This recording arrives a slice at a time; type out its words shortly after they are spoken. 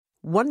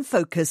One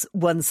focus,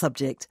 one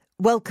subject.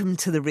 Welcome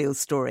to The Real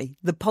Story,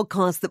 the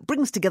podcast that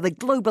brings together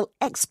global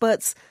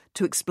experts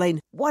to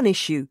explain one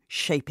issue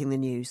shaping the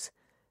news.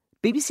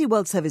 BBC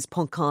World Service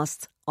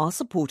podcasts are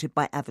supported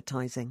by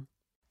advertising.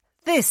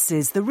 This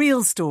is The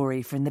Real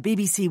Story from the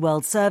BBC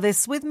World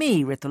Service with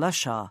me, Ritula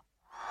Shah.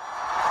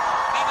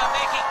 Viva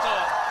Mexico!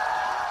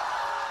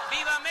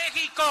 Viva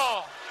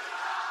Mexico!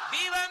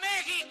 Viva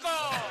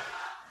Mexico!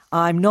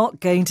 I'm not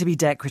going to be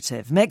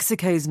decorative.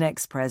 Mexico's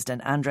next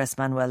president,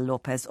 Manuel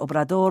Lopez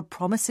Obrador,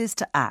 promises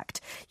to act.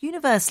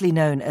 Universally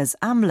known as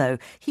AMLO,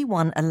 he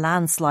won a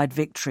landslide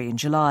victory in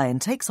July and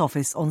takes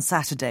office on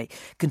Saturday,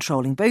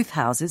 controlling both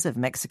houses of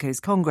Mexico's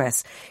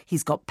Congress.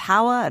 He's got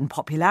power and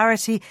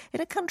popularity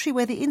in a country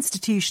where the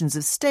institutions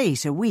of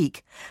state are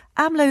weak.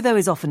 AMLO, though,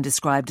 is often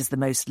described as the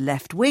most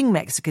left-wing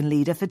Mexican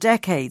leader for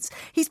decades.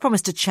 He's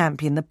promised to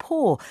champion the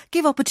poor,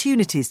 give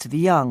opportunities to the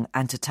young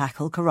and to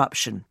tackle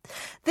corruption.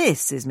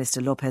 This is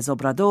Mr. Lopez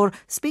Obrador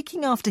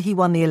speaking after he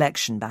won the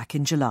election back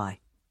in July.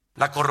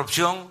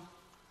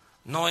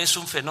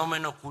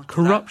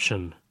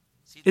 Corruption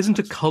isn't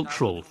a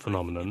cultural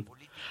phenomenon,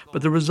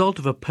 but the result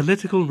of a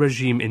political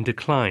regime in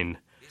decline.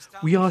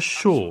 We are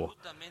sure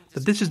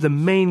that this is the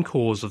main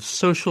cause of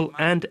social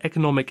and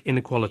economic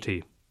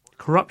inequality.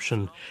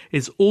 Corruption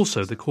is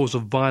also the cause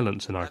of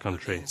violence in our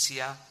country.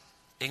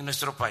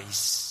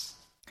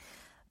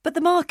 But the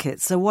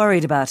markets are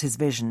worried about his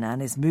vision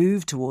and his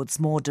move towards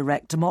more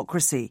direct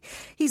democracy.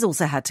 He's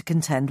also had to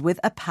contend with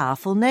a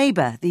powerful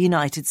neighbour, the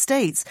United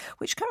States,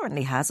 which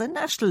currently has a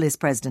nationalist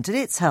president at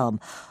its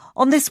helm.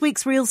 On this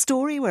week's Real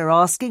Story, we're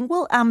asking,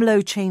 will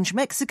AMLO change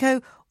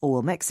Mexico or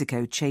will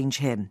Mexico change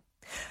him?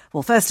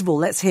 Well, first of all,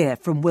 let's hear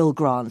from Will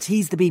Grant.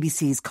 He's the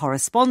BBC's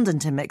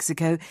correspondent in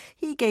Mexico.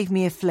 He gave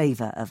me a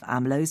flavour of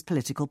AMLO's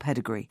political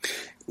pedigree.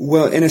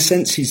 Well, in a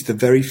sense, he's the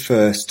very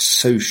first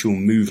social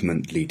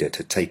movement leader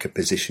to take a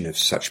position of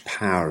such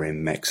power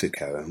in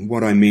Mexico. And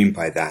what I mean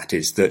by that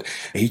is that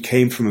he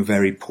came from a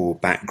very poor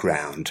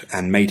background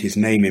and made his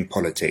name in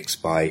politics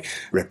by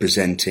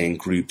representing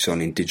groups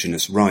on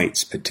indigenous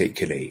rights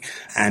particularly,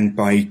 and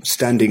by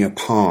standing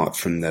apart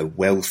from the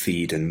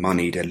wealthied and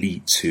moneyed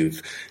elites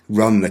who've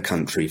run the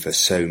country for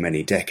so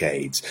many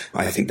decades.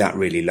 I think that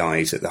really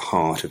lies at the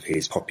heart of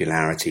his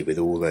popularity with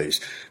all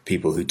those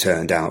people who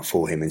turned out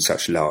for him in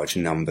such large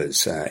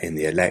numbers in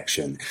the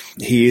election.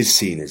 He is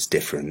seen as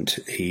different.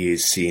 He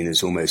is seen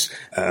as almost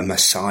a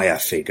messiah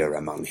figure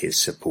among his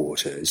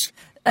supporters.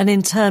 And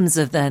in terms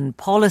of then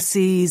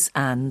policies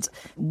and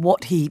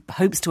what he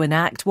hopes to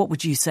enact, what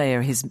would you say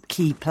are his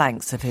key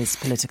planks of his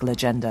political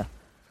agenda?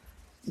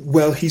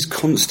 Well, he's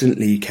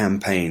constantly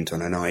campaigned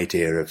on an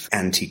idea of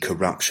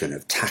anti-corruption,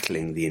 of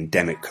tackling the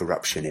endemic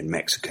corruption in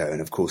Mexico.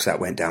 And of course, that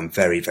went down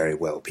very, very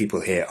well.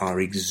 People here are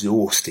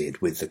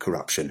exhausted with the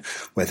corruption,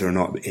 whether or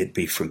not it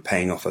be from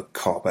paying off a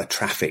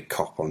traffic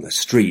cop on the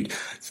street,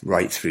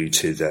 right through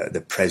to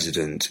the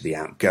president, the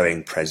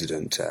outgoing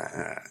president,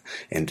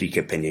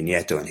 Enrique Peña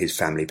Nieto, and his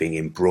family being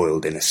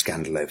embroiled in a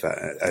scandal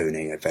over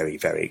owning a very,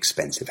 very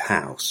expensive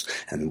house,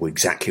 and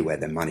exactly where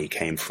the money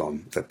came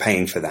from for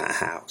paying for that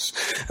house.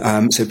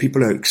 So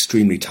people are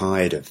extremely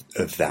tired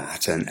of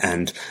that,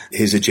 and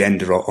his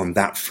agenda on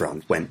that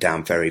front went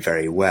down very,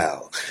 very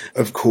well.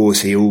 Of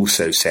course, he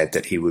also said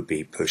that he would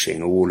be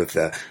pushing all of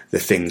the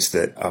things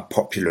that are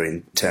popular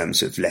in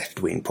terms of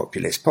left-wing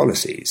populist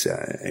policies,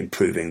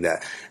 improving the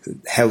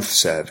health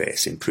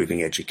service,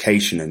 improving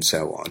education and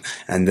so on,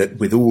 and that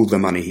with all the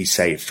money he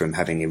saved from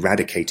having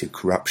eradicated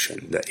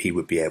corruption, that he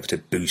would be able to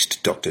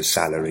boost doctors'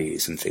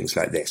 salaries and things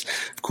like this.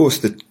 Of course,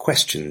 the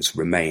questions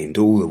remained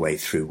all the way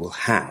through, well,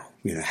 how?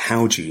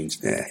 How do you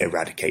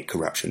eradicate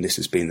corruption? This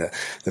has been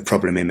the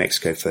problem in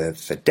Mexico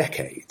for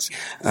decades.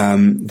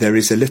 There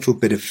is a little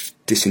bit of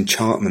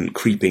disenchantment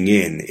creeping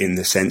in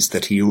the sense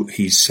that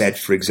he's said,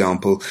 for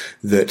example,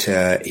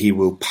 that he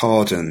will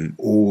pardon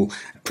all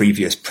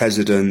previous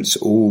presidents,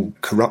 all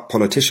corrupt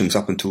politicians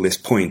up until this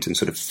point, and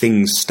sort of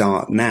things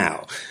start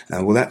now.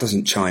 Well, that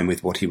doesn't chime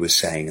with what he was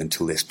saying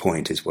until this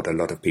point, is what a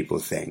lot of people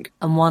think.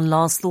 And one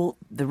last thought,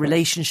 the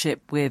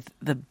relationship with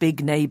the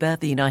big neighbour,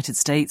 the United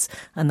States,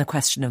 and the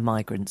question of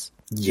migrants.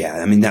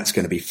 Yeah, I mean, that's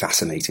going to be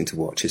fascinating to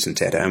watch,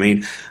 isn't it? I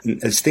mean,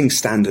 as things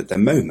stand at the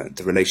moment,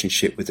 the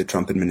relationship with the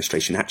Trump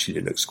administration actually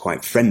looks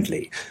quite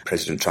friendly.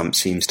 President Trump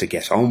seems to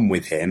get on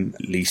with him,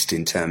 at least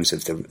in terms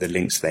of the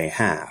links they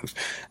have.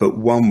 But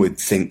one would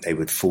think they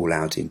would fall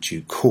out in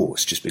due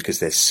course, just because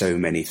there's so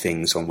many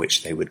things on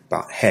which they would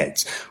butt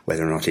heads,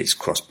 whether or not it's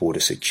cross-border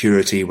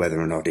security, whether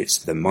or not it's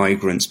the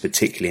migrants,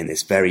 particularly in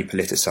this very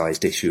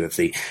politicized issue of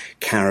the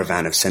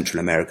caravan of Central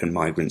American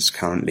migrants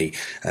currently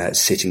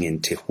sitting in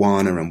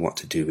Tijuana and what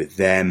to do with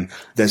them.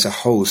 There's a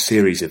whole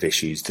series of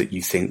issues that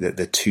you think that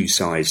the two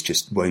sides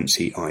just won't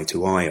see eye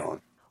to eye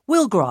on.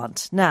 Will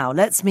Grant. Now,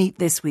 let's meet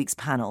this week's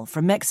panel.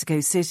 From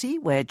Mexico City,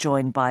 we're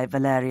joined by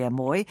Valeria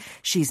Moy.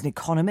 She's an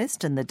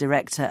economist and the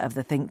director of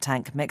the think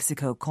tank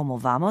Mexico Como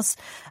Vamos.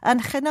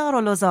 And Genaro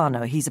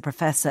Lozano, he's a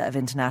professor of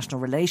international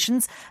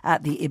relations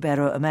at the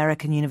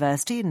Ibero-American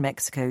University in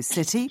Mexico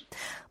City.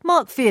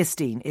 Mark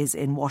Fierstein is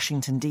in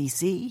Washington,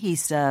 D.C. He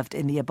served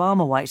in the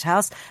Obama White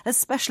House as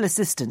Special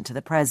Assistant to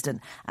the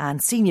President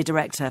and Senior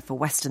Director for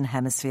Western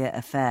Hemisphere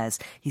Affairs.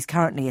 He's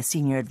currently a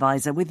Senior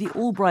Advisor with the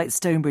Albright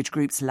Stonebridge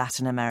Group's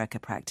Latin America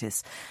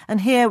practice.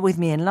 And here with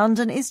me in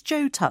London is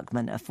Joe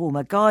Tuckman, a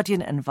former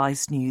Guardian and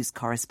Vice News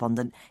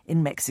correspondent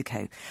in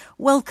Mexico.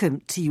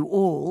 Welcome to you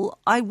all.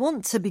 I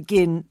want to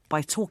begin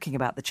by talking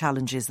about the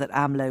challenges that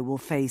AMLO will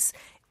face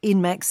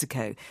in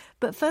Mexico.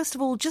 But first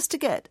of all, just to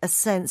get a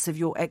sense of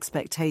your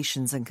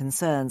expectations and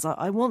concerns,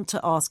 I want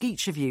to ask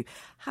each of you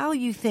how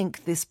you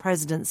think this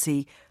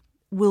presidency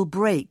will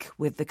break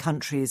with the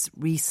country's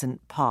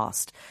recent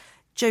past.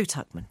 Joe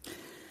Tuckman.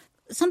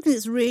 Something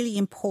that's really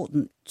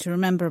important to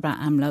remember about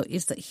AMLO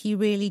is that he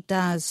really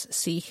does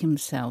see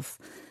himself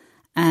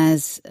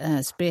as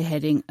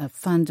spearheading a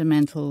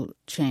fundamental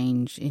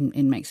change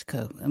in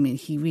Mexico. I mean,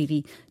 he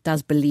really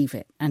does believe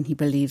it, and he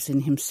believes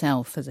in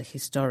himself as a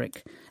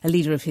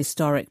leader of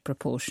historic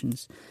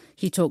proportions.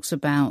 He talks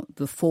about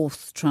the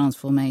fourth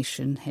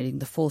transformation, heading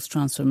the fourth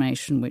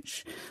transformation,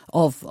 which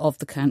of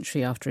the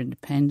country after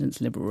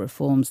independence, liberal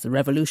reforms, the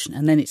revolution,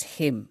 and then it's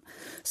him.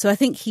 So I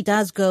think he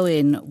does go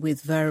in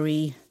with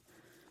very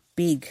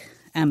big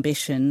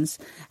ambitions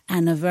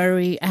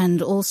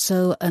and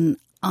also an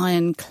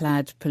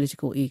ironclad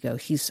political ego.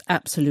 He's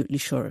absolutely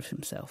sure of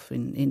himself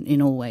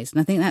in all ways.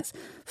 And I think that's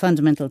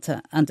fundamental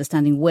to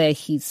understanding where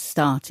he's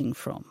starting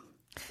from.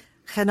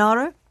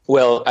 Genaro?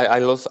 Well,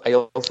 I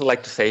also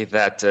like to say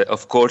that,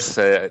 of course,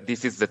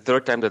 this is the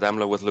third time that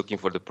AMLO was looking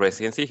for the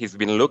presidency. He's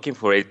been looking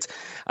for it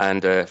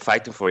and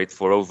fighting for it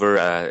for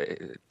over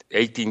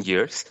 18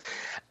 years.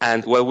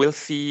 And what we'll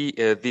see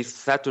this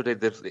Saturday,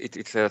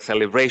 it's a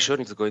celebration.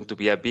 It's going to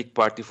be a big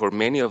party for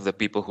many of the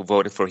people who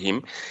voted for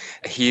him.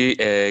 He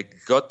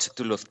got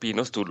to Los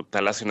Pinos, to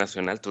Palacio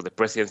Nacional, to the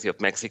presidency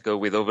of Mexico,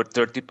 with over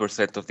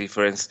 30% of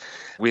difference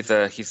with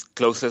his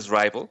closest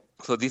rival.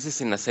 So this is,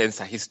 in a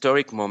sense, a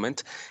historic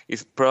moment.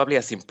 It's probably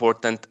as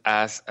important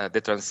as the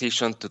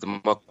transition to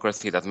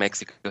democracy that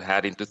Mexico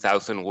had in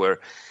 2000,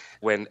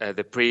 when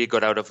the PRI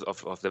got out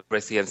of the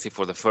presidency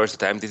for the first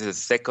time. This is the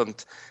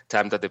second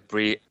time that the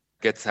PRI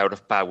gets out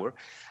of power.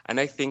 And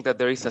I think that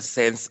there is a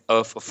sense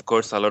of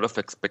course, a lot of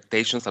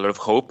expectations, a lot of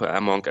hope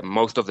among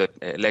most of the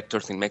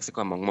electors in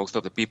Mexico, among most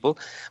of the people.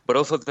 But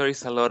also there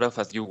is a lot of,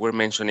 as you were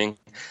mentioning,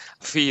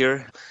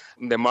 fear.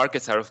 The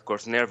markets are, of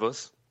course,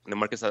 nervous. The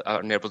markets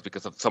are nervous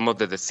because of some of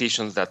the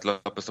decisions that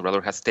Lopez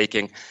Obrador has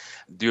taken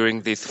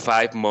during these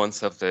 5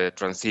 months of the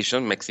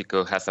transition.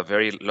 Mexico has a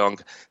very long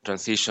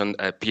transition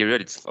period.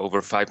 It's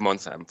over 5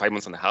 months, 5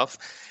 months and a half.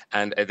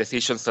 And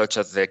decisions such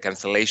as the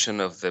cancellation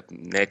of the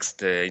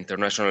next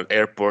international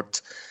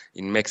airport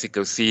in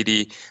Mexico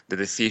City, the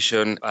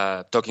decision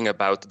talking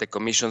about the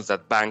commissions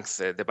that banks,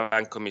 the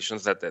bank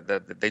commissions that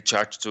they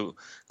charge to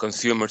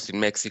consumers in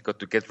Mexico,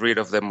 to get rid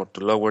of them or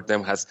to lower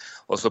them, has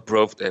also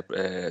proved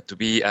to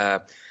be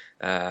a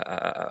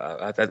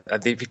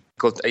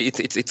difficult.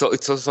 It's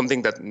also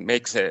something that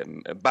makes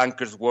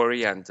bankers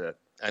worry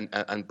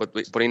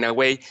but in a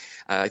way,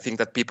 I think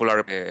that people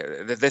are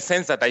the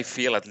sense that I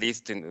feel, at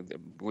least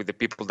with the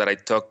people that I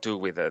talk to,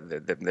 with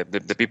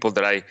the people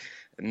that I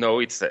know,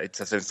 it's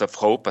a sense of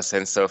hope, a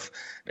sense of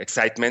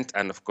excitement,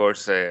 and of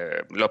course,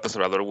 Lopez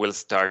Obrador will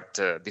start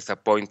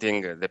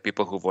disappointing the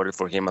people who voted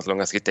for him as long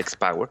as he takes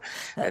power.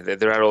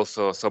 There are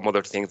also some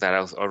other things that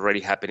are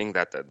already happening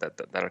that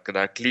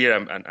are clear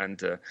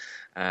and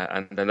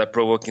are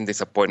provoking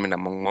disappointment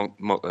among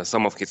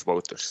some of his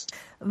voters.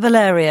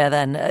 Valeria,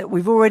 then,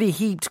 we've already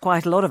heaped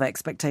quite a lot of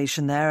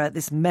expectation there at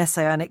this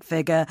messianic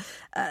figure,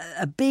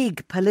 a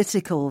big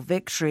political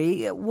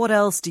victory. What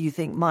else do you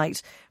think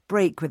might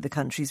break with the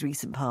country's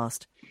recent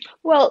past?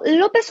 Well,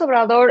 Lopez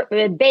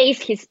Obrador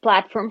based his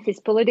platform,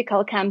 his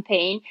political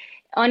campaign,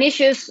 on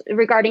issues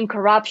regarding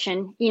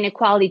corruption,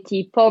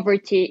 inequality,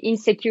 poverty,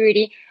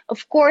 insecurity,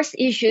 of course,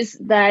 issues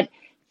that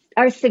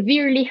are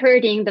severely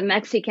hurting the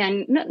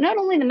Mexican, not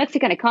only the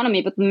Mexican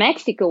economy, but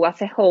Mexico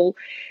as a whole.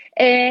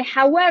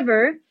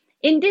 However,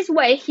 in this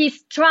way,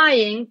 he's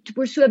trying to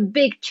pursue a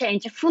big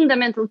change, a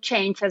fundamental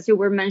change, as you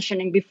were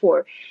mentioning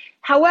before.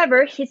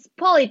 However, his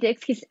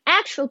politics, his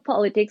actual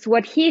politics,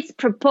 what he's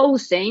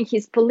proposing,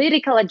 his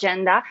political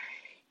agenda,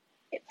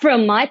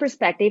 from my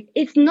perspective,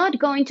 is not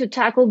going to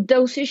tackle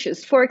those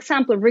issues. For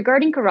example,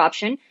 regarding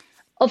corruption,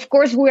 of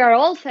course, we are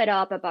all fed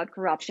up about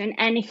corruption,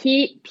 and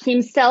he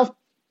himself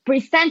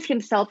presents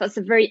himself as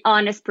a very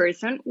honest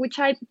person, which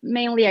I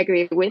mainly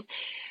agree with.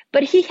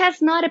 But he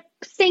has not a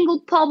single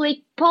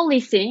public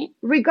policy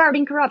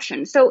regarding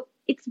corruption. So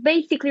it's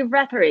basically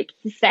rhetoric.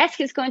 He says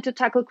he's going to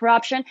tackle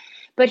corruption,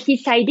 But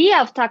his idea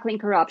of tackling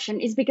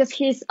corruption is because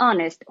he's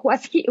honest.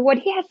 What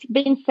he has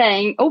been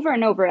saying over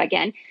and over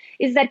again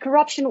is that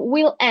corruption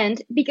will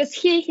end because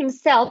he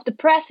himself, the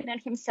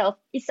president himself,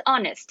 is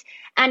honest.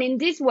 And in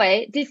this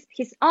way,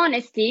 his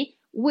honesty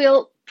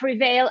will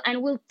prevail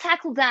and will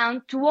tackle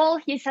down to all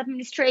his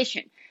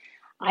administration.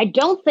 I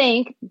don't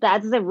think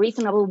that's a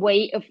reasonable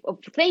way of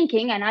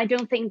thinking, and I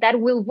don't think that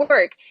will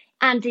work.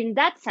 And in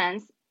that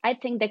sense, I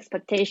think the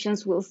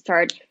expectations will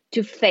start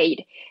to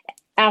fade.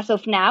 As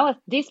of now, at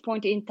this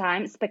point in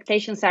time,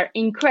 expectations are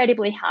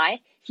incredibly high.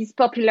 His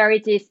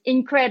popularity is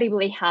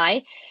incredibly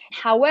high.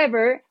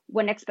 However,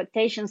 when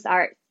expectations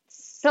are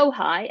so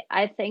high,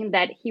 I think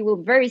that he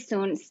will very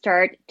soon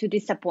start to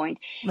disappoint.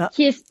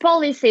 His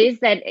policies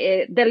that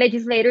the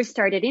legislators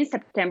started in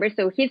September,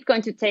 so he's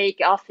going to take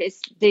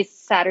office this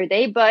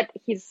Saturday, but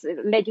his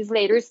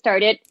legislators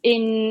started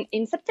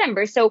in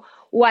September. So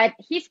what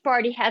his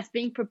party has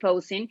been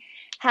proposing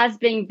has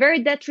been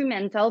very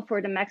detrimental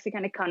for the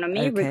Mexican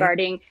economy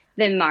regarding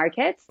the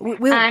markets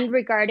and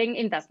regarding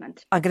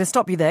investment. I'm going to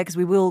stop you there because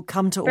we will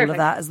come to all of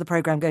that as the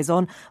programme goes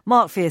on.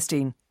 Mark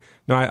Fierstein.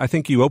 No, I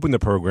think you opened the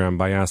program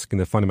by asking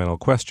the fundamental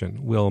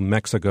question, will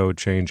Mexico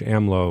change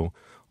AMLO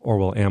or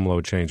will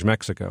AMLO change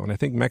Mexico? And I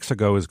think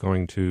Mexico is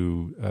going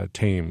to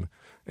tame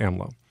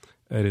AMLO.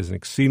 It is an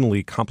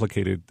exceedingly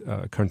complicated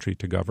country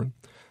to govern.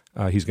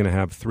 He's going to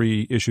have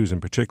three issues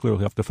in particular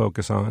he'll have to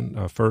focus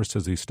on. First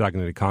is the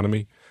stagnant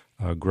economy.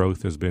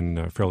 Growth has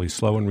been fairly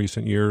slow in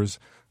recent years.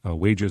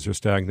 Wages are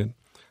stagnant.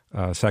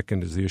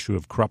 Second is the issue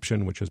of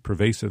corruption, which is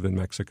pervasive in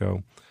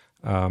Mexico.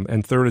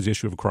 And third is the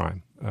issue of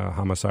crime.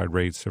 Homicide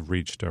rates have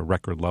reached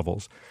record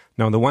levels.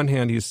 Now, on the one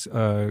hand, he's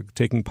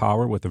taking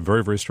power with a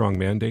very, very strong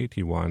mandate.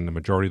 He won the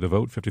majority of the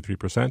vote,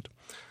 53%,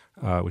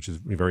 which is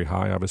very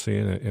high, obviously,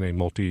 in a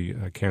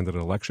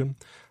multi-candidate election.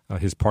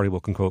 His party will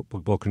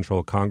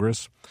control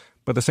Congress.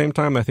 But at the same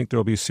time, I think there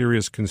will be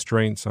serious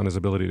constraints on his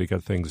ability to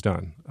get things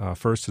done.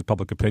 First is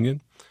public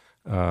opinion.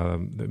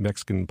 The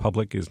Mexican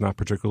public is not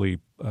particularly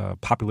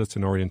populist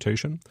in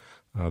orientation.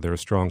 There is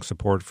strong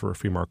support for a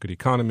free market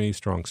economy,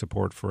 strong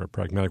support for a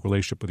pragmatic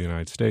relationship with the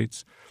United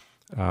States.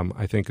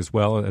 I think as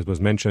well, as was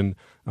mentioned,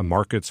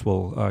 markets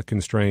will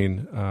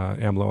constrain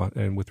AMLO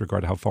and with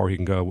regard to how far he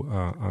can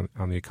go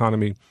on the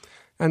economy.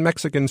 And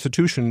Mexican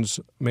institutions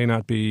may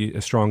not be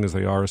as strong as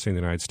they are, say, in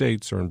the United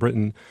States or in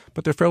Britain,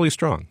 but they're fairly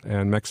strong.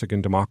 And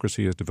Mexican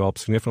democracy has developed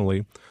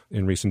significantly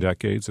in recent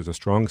decades. There's a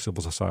strong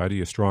civil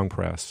society, a strong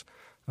press.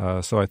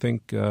 So I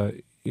think,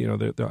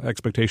 the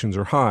expectations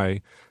are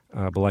high,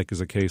 but like is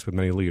the case with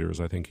many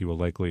leaders, I think he will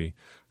likely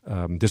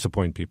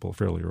disappoint people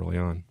fairly early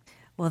on.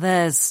 Well,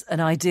 there's an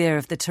idea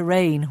of the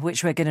terrain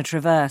which we're going to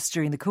traverse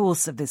during the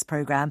course of this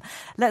programme.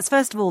 Let's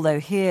first of all, though,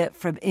 hear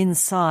from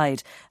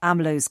inside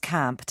AMLO's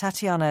camp.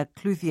 Tatiana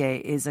Clouthier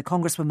is a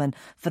congresswoman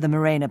for the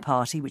Morena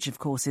party, which, of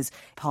course, is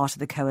part of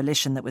the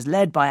coalition that was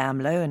led by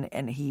AMLO,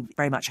 and he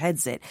very much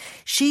heads it.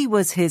 She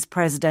was his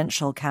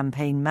presidential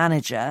campaign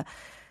manager.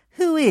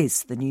 Who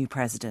is the new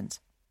president?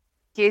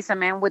 He is a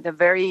man with a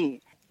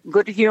very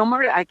good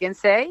humor, I can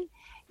say.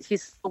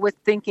 He's always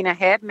thinking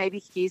ahead. Maybe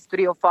he's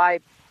 3 or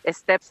 5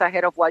 steps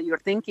ahead of what you're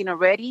thinking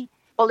already.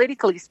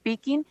 Politically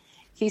speaking,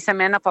 he's a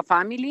man of a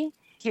family.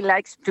 He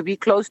likes to be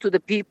close to the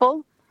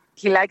people.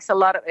 He likes a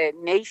lot of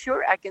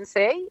nature, I can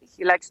say.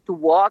 He likes to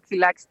walk. He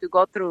likes to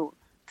go through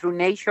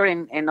nature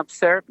and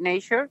observe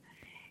nature.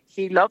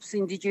 He loves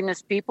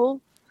indigenous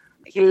people.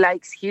 He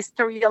likes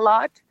history a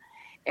lot.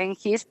 And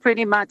he's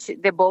pretty much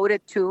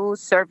devoted to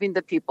serving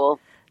the people.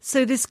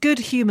 So this good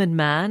human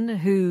man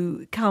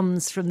who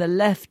comes from the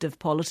left of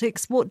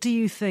politics, what do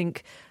you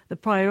think the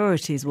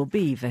priorities will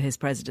be for his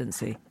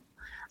presidency?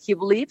 He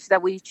believes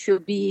that we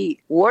should be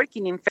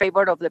working in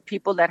favor of the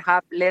people that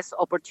have less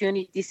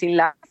opportunities in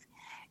life.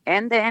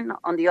 And then,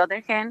 on the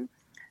other hand,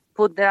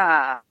 put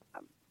the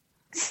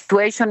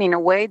situation in a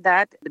way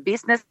that the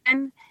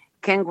businessmen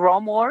can grow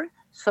more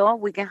so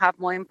we can have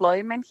more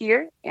employment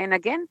here. And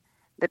again,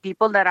 the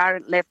people that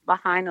are left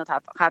behind or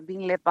have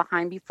been left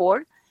behind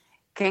before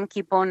can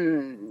keep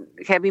on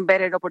having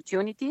better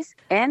opportunities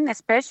and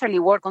especially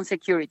work on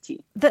security.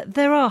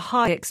 There are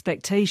high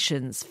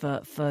expectations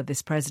for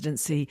this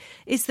presidency.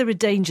 Is there a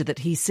danger that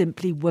he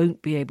simply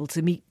won't be able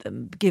to meet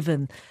them,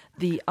 given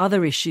the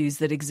other issues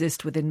that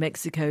exist within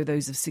Mexico,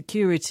 those of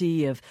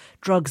security, of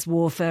drugs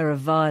warfare, of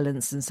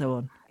violence, and so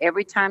on?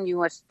 Every time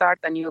you start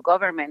a new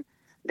government,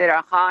 there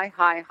are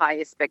high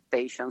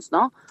expectations,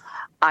 no?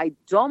 I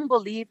don't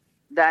believe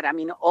that,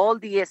 all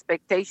the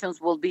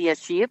expectations will be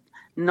achieved.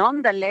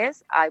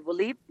 Nonetheless, I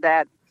believe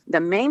that the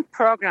main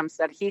programs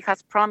that he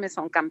has promised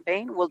on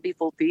campaign will be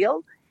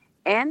fulfilled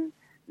and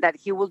that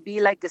he will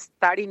be like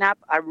starting up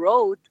a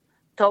road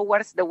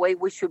towards the way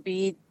we should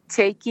be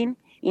taking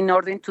in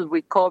order to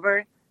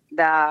recover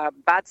the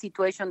bad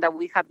situation that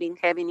we have been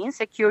having in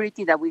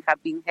security, that we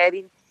have been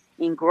having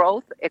in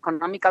growth,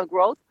 economical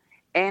growth,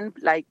 and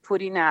like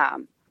putting a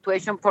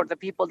situation for the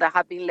people that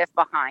have been left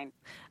behind.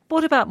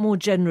 What about more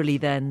generally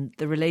then,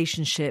 the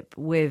relationship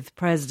with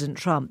President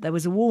Trump? There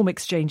was a warm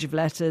exchange of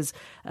letters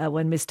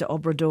when Mr.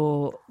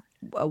 Obrador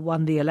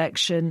won the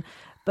election,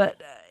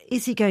 but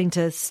Is he going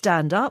to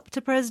stand up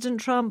to President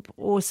Trump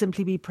or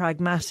simply be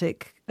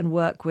pragmatic and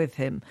work with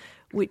him?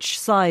 Which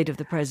side of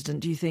the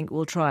president do you think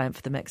will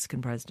triumph the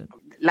Mexican president?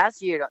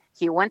 Last year,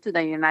 he went to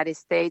the United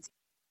States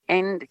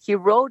and he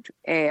wrote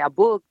a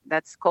book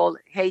that's called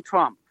Hey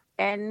Trump.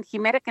 And he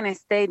made a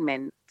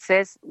statement,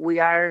 says we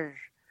are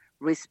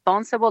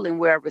responsible and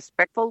we are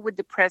respectful with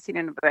the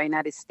president of the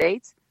United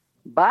States,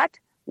 but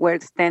we're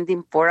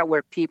standing for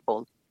our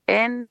people.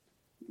 And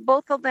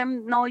both of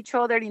them know each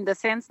other in the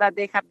sense that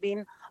they have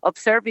been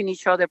observing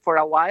each other for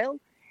a while.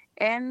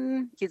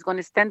 And he's going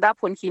to stand up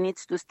when he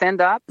needs to stand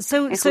up.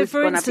 So for instance,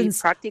 going to be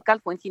practical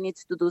when he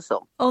needs to do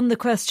so. On the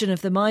question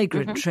of the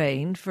migrant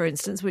train, for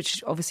instance,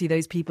 which obviously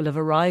those people have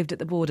arrived at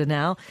the border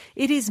now,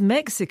 it is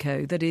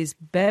Mexico that is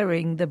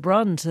bearing the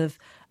brunt of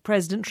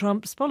President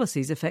Trump's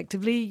policies.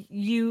 Effectively,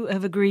 you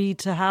have agreed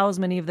to house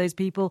many of those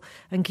people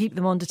and keep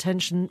them in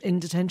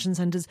detention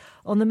centres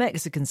on the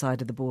Mexican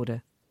side of the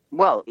border.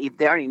 Well, if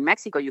they are in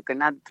Mexico, you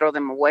cannot throw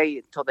them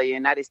away to the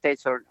United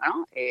States or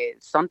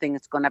something.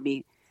 It's going to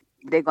be.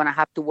 They're going to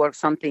have to work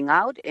something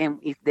out. And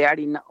if they are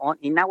in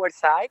our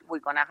side, we're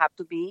going to have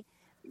to be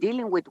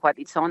dealing with what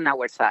is on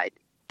our side.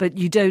 But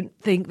you don't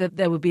think that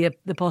there would be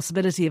the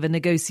possibility of a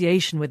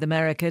negotiation with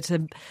America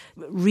to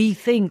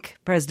rethink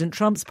President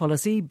Trump's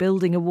policy,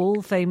 building a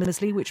wall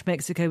famously, which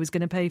Mexico was going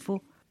to pay for?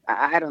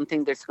 I don't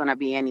think there's going to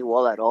be any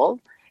wall at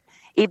all.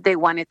 If they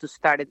wanted to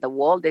start the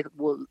wall, they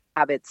will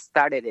have it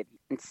started.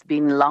 It's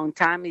been a long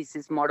time. This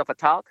is more of a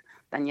talk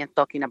than you're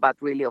talking about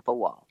really of a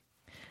wall.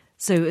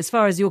 So as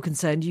far as you're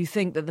concerned, you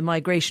think that the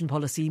migration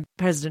policy,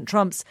 President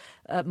Trump's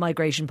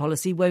migration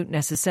policy, won't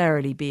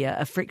necessarily be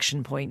a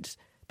friction point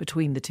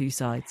between the two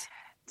sides?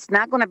 It's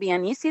not going to be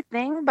an easy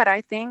thing, but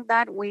I think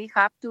that we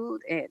have to,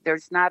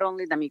 there's not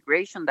only the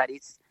migration, that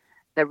is,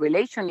 the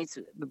relation is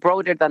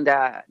broader than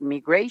the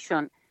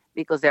migration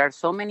because there are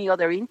so many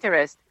other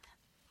interests.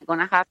 We're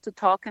going to have to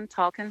talk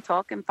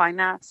and find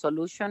a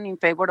solution in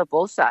favor of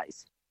both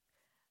sides.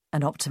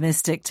 An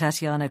optimistic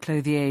Tatiana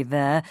Clothier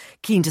there,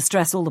 keen to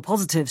stress all the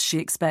positives she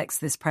expects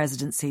this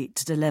presidency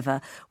to deliver.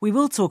 We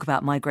will talk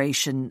about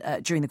migration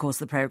during the course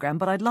of the programme,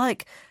 but I'd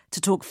like to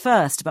talk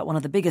first about one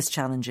of the biggest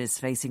challenges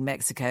facing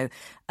Mexico,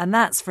 and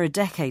that's for a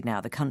decade now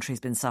the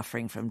country's been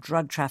suffering from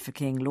drug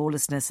trafficking,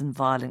 lawlessness and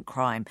violent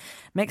crime.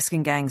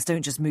 Mexican gangs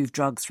don't just move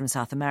drugs from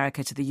South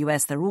America to the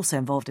US, they're also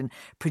involved in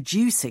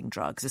producing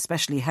drugs,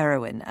 especially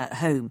heroin, at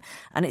home.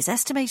 And it's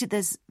estimated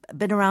there's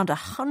been around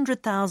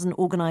 100,000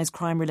 organised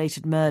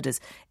crime-related murders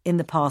in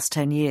the past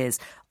 10 years.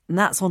 And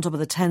that's on top of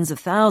the tens of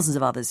thousands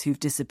of others who've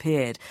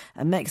disappeared.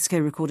 And Mexico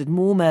recorded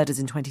more murders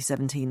in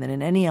 2017 than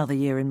in any other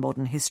year in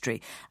modern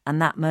history.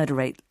 And that murder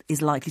rate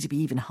is likely to be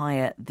even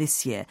higher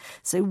this year.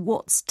 So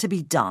what's to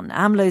be done?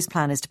 AMLO's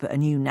plan is to put a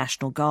new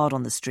National Guard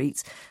on the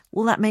streets.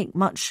 Will that make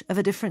much of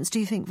a difference, do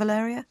you think,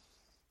 Valeria?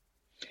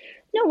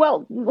 No,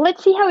 well,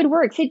 let's see how it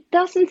works. It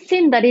doesn't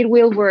seem that it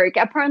will work.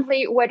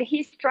 Apparently, what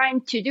he's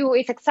trying to do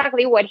is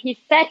exactly what he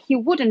said he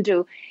wouldn't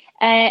do.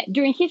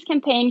 During his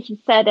campaign, he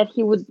said that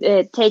he would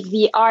take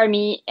the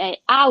army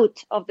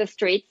out of the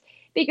streets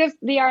because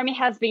the army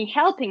has been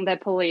helping the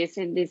police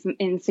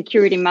in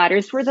security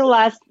matters for the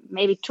last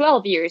maybe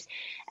 12 years.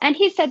 And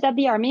he said that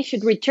the army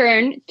should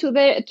return to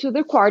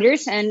the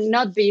quarters and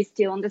not be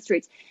still on the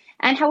streets.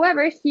 And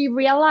however, he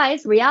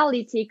realized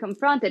reality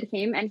confronted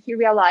him and he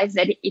realized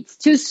that it's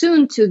too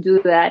soon to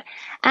do that.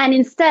 And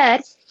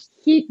instead,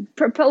 he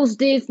proposed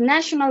this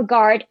National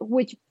Guard,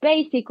 which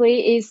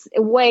basically is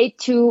a way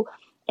to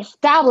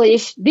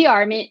establish the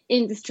army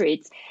in the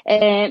streets.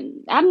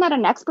 I'm not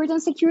an expert on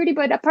security,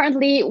 but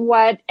apparently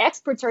what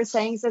experts are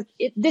saying is that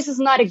this is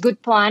not a good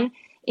plan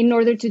in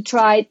order to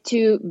try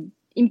to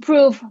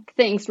improve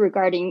things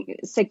regarding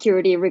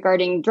security,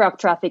 regarding drug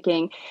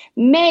trafficking.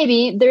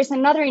 Maybe there's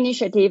another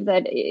initiative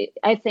that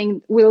I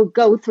think will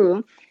go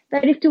through,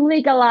 that is to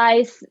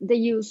legalize the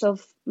use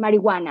of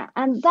marijuana.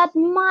 And that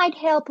might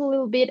help a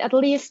little bit, at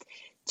least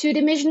to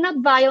diminish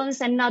not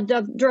violence and not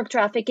drug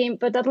trafficking,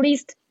 but at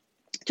least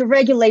to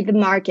regulate the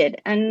market.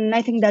 And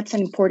I think that's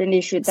an important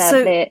issue that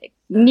the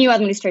new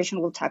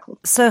administration will tackle.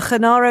 So,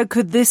 Genaro,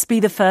 could this be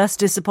the first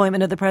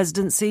disappointment of the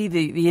presidency,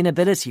 the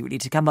inability really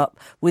to come up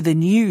with a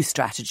new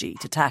strategy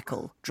to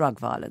tackle drug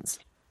violence?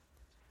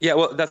 Yeah,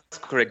 well, that's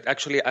correct.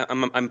 Actually,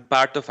 I'm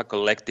part of a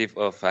collective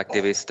of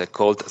activists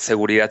called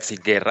Seguridad Sin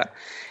Guerra,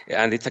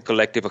 and it's a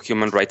collective of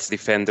human rights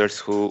defenders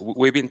who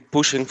we've been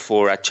pushing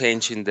for a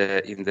change in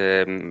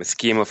the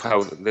scheme of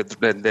how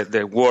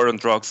the war on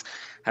drugs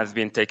has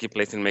been taking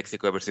place in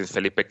Mexico ever since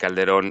Felipe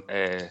Calderón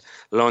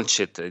launched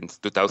it in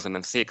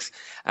 2006.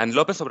 And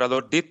López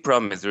Obrador did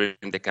promise during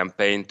the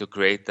campaign to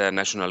create a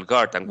National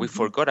Guard, and we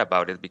forgot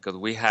about it because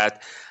we had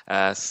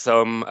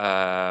some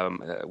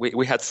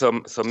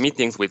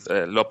meetings with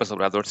López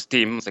Obrador's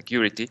team,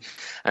 security,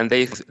 and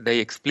they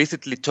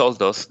explicitly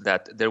told us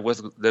that there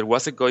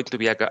wasn't going to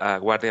be a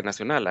Guardia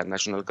Nacional, a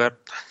National Guard.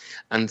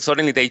 And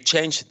suddenly they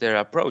changed their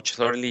approach.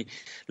 Suddenly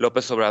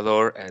Lopez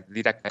Obrador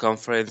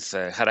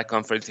had a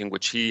conference in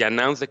which he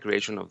announced the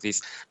creation of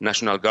this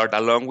National Guard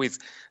along with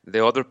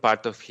the other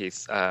part of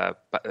his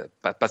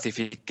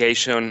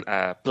pacification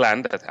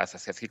plan, that,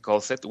 as he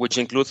calls it, which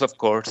includes, of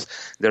course,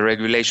 the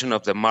regulation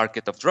of the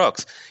market of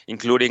drugs,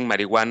 including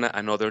marijuana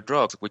and other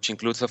drugs, which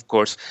includes, of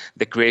course,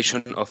 the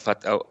creation of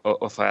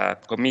a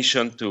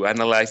commission to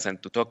analyze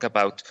and to talk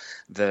about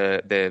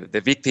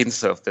the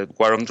victims of the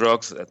war on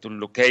drugs, to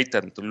locate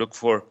and to look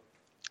for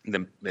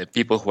the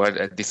people who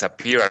are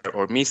disappeared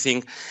or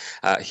missing.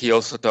 He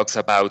also talks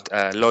about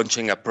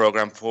launching a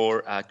program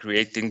for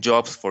creating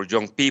jobs for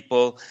young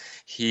people.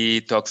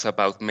 He talks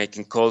about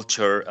making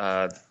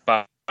culture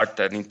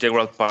an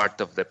integral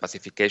part of the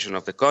pacification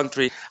of the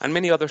country, and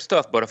many other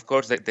stuff. But of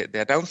course,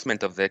 the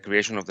announcement of the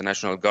creation of the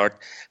National Guard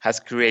has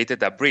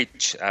created a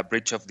breach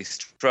of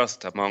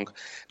distrust among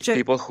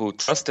people who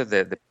trusted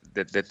the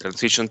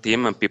transition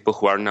team and people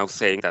who are now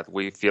saying that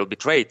we feel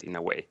betrayed in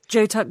a way.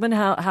 Joe Tuckman,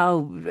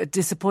 how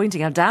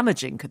disappointing, how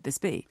damaging could this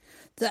be?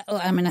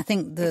 I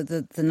think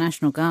the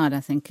National Guard, I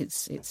think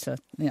it's a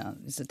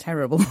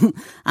terrible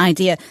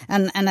idea.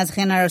 And as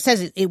Genaro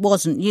says, it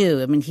wasn't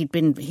new. I mean, he'd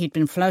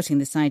been floating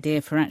this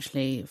idea for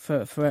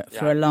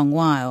a long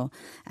while,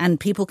 and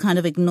people kind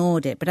of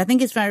ignored it. But I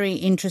think it's very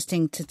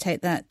interesting to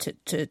take that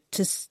to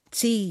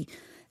see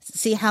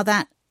how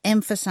that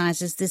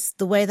emphasizes this.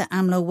 The way that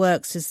AMLO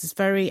works is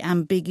very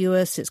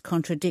ambiguous. It's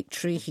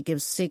contradictory. He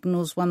gives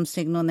one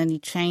signal, and then he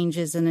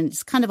changes, and then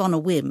it's kind of on a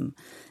whim.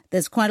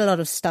 There's quite a lot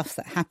of stuff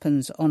that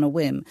happens on a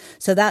whim.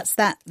 So that's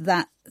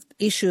that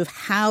issue of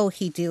how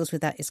he deals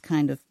with that is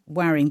kind of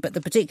worrying. But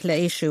the particular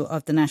issue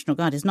of the National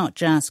Guard is not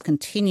just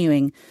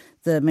continuing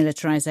the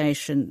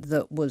militarization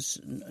that was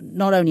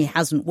not only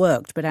hasn't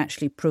worked, but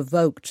actually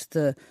provoked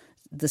the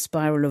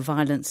spiral of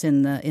violence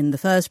in the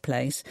first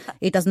place.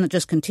 It doesn't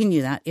just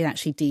continue that, it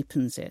actually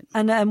deepens it.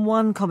 And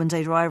one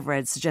commentator I've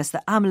read suggests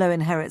that AMLO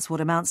inherits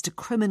what amounts to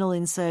criminal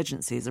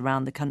insurgencies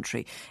around the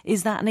country.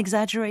 Is that an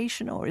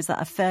exaggeration, or is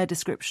that a fair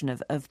description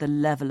of the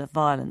level of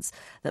violence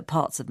that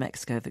parts of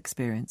Mexico have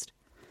experienced?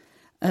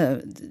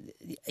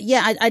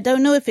 I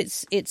don't know if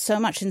it's so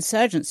much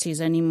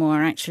insurgencies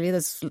anymore, actually.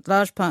 There's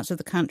large parts of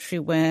the country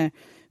where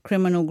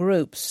criminal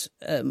groups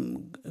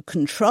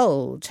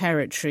control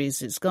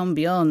territories. It's gone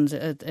beyond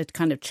a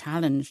kind of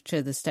challenge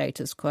to the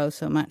status quo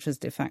so much as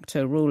de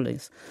facto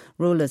rulers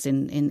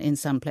in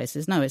some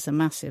places. No, it's a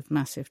massive,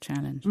 massive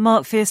challenge.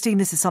 Mark Fierstein,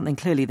 this is something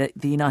clearly that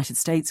the United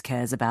States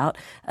cares about.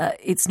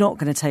 It's not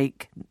going to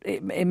take,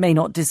 it may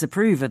not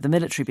disapprove of the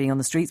military being on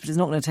the streets, but it's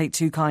not going to take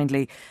too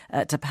kindly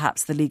to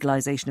perhaps the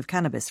legalization of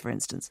cannabis, for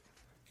instance.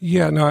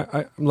 Yeah, no,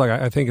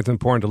 I think it's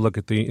important to look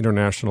at the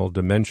international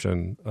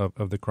dimension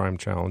of the crime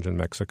challenge in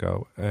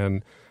Mexico.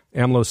 And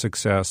AMLO's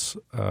success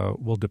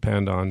will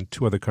depend on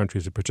two other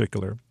countries in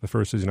particular. The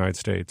first is the United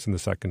States, and the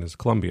second is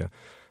Colombia.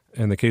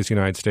 In the case of the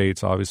United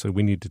States, obviously,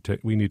 we need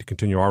to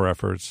continue our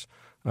efforts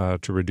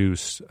to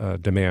reduce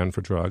demand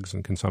for drugs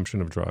and consumption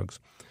of drugs.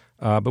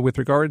 But with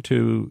regard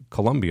to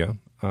Colombia,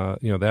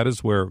 that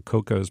is where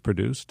coca is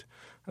produced,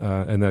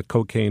 and that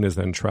cocaine is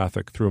then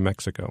trafficked through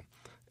Mexico.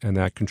 And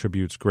that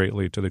contributes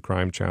greatly to the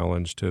crime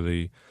challenge, to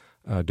the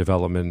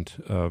development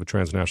of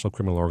transnational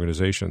criminal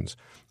organizations.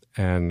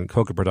 And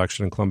coca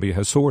production in Colombia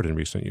has soared in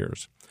recent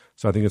years.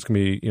 So I think it's going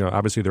to be,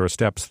 obviously there are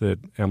steps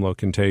that AMLO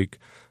can take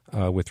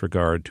with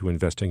regard to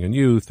investing in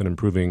youth and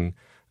improving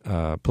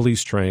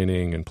police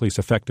training and police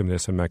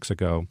effectiveness in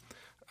Mexico.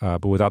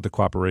 But without the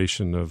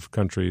cooperation of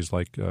countries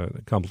like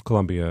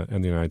Colombia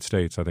and the United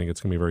States, I think it's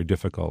going to be very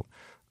difficult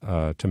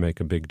to make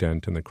a big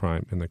dent in the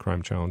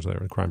crime challenge there,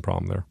 the crime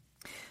problem there.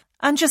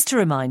 And just to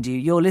remind you,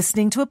 you're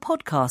listening to a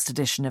podcast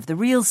edition of The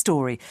Real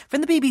Story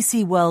from the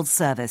BBC World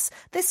Service,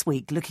 this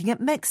week looking at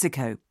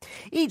Mexico.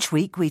 Each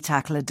week we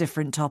tackle a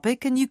different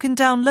topic, and you can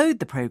download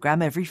the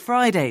programme every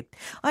Friday.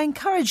 I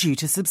encourage you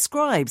to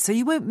subscribe so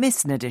you won't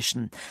miss an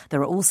edition.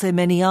 There are also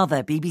many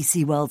other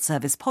BBC World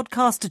Service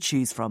podcasts to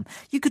choose from.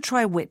 You could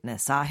try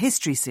Witness, our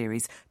history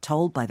series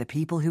told by the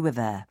people who were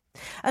there.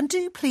 And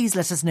do please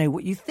let us know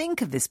what you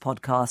think of this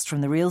podcast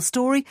from The Real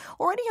Story,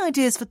 or any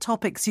ideas for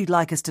topics you'd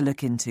like us to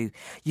look into.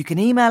 You can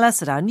email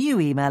us at our new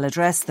email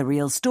address,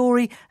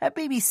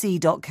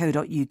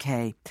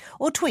 therealstory@bbc.co.uk,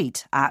 or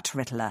tweet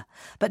 @Ritula.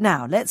 But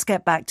now let's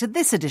get back to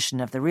this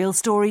edition of The Real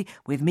Story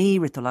with me,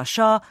 Ritula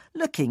Shah,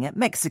 looking at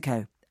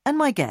Mexico. And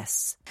my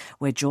guests.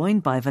 We're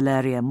joined by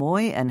Valeria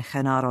Moy and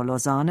Genaro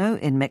Lozano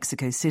in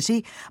Mexico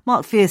City.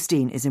 Mark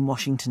Fierstein is in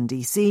Washington,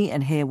 D.C.,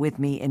 and here with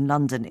me in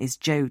London is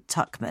Joe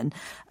Tuckman.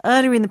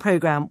 Earlier in the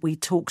programme, we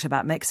talked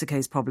about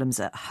Mexico's problems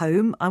at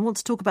home. I want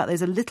to talk about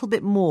those a little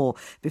bit more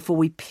before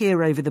we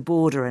peer over the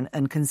border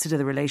and consider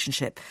the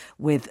relationship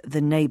with the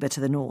neighbour to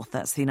the north,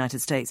 that's the United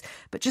States.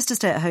 But just to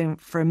stay at home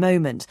for a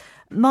moment,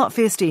 Mark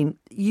Fierstein,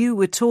 you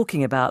were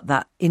talking about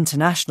that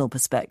international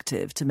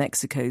perspective to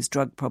Mexico's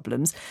drug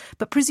problems,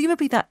 but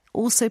presumably that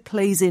also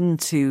plays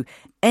into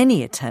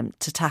any attempt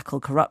to tackle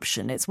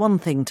corruption. It's one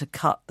thing to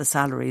cut the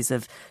salaries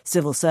of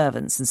civil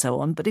servants and so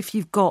on, but if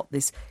you've got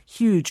this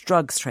huge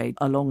drugs trade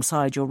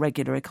alongside your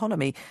regular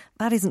economy,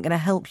 that isn't going to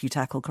help you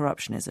tackle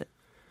corruption, is it?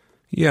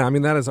 Yeah, I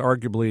mean, that is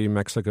arguably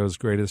Mexico's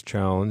greatest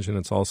challenge, and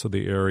it's also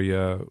the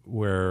area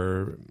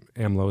where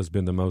AMLO has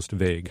been the most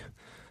vague.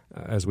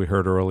 As we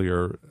heard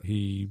earlier,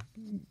 he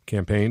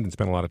campaigned and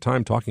spent a lot of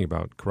time talking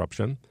about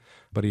corruption,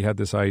 but he had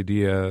this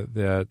idea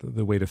that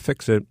the way to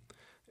fix it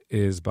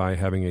is by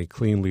having a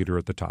clean leader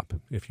at the top.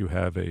 If you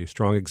have a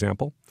strong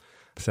example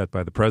set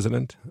by the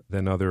president,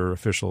 then other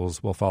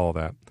officials will follow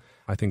that.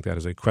 I think that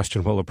is a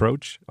questionable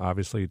approach.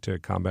 Obviously, to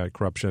combat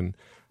corruption,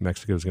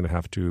 Mexico is going to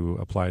have to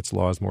apply its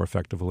laws more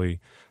effectively,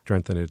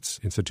 strengthen its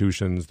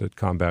institutions that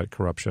combat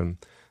corruption,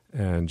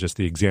 and just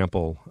the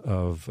example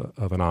of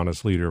an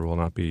honest leader will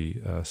not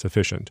be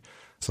sufficient.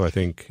 So I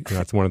think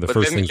that's one of the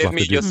first things we'll have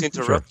to do. Let me just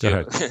interrupt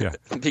you,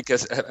 yeah.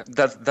 Because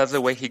that's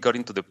the way he got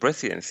into the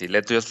presidency.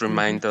 Let's just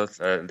remind us,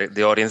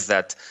 the audience,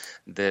 that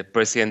the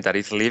president that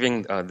is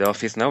leaving the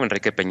office now,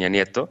 Enrique Peña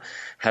Nieto,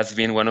 has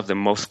been one of the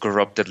most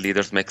corrupted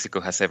leaders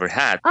Mexico has ever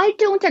had. I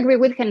don't agree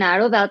with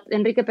Genaro that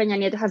Enrique Peña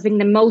Nieto has been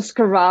the most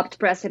corrupt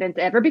president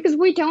ever, because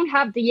we don't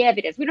have the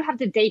evidence. We don't have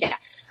the data.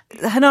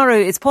 Genaro,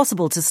 it's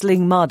possible to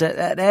sling mud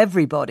at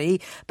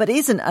everybody, but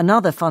isn't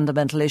another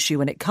fundamental issue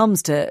when it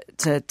comes to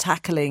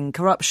tackling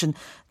corruption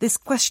this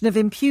question of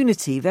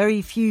impunity?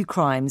 Very few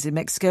crimes in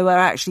Mexico are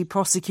actually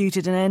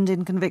prosecuted and end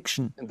in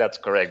conviction. That's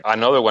correct.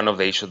 Another one of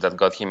the issues that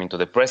got him into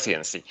the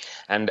presidency.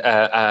 And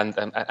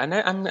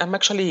I'm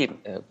actually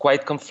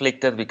quite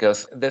conflicted,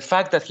 because the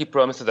fact that he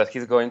promises that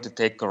he's going to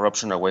take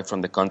corruption away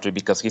from the country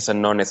because he's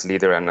an honest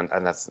leader, and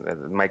as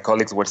my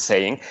colleagues were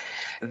saying,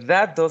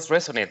 that does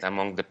resonate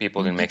among the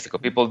people in Mexico.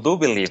 People do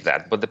believe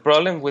that. But the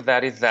problem with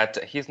that is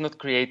that he's not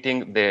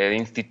creating the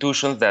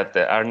institutions that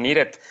are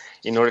needed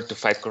in order to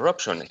fight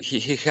corruption.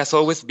 He has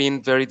always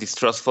been very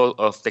distrustful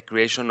of the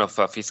creation of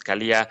a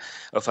Fiscalia,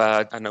 of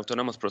an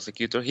autonomous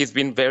prosecutor. He's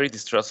been very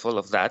distrustful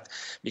of that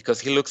because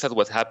he looks at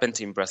what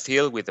happened in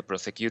Brazil with the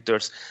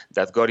prosecutors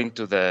that got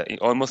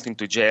almost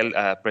into jail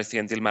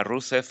President Dilma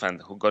Rousseff,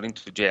 and who got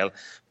into jail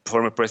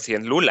former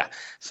President Lula.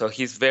 So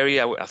he's very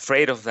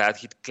afraid of that.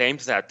 He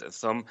claims that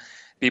some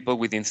people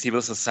within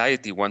civil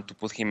society want to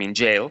put him in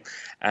jail,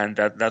 and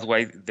that's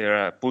why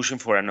they're pushing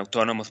for an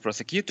autonomous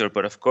prosecutor.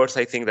 But of course,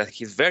 I think that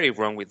he's very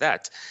wrong with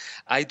that.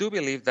 I do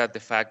believe that the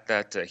fact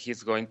that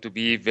he's going to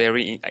be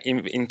very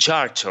in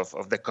charge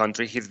of the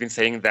country, he's been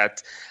saying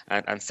that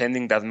and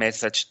sending that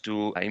message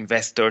to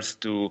investors,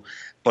 to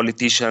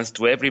politicians,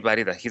 to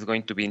everybody, that he's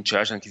going to be in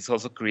charge. And he's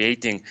also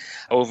creating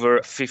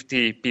over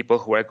 50 people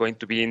who are going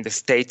to be in the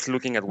states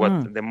looking at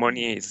what the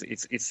money is,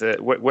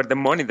 where the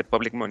money, the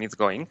public money is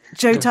going.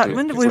 Joe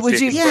Tuckman, would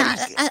you? Yeah,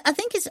 I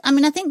think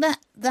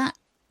that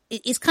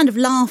it's kind of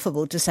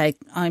laughable to say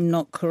I'm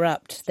not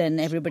corrupt, then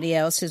everybody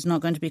else is not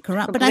going to be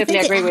corrupt. But I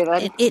think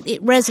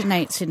it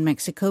resonates in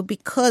Mexico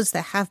because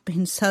there have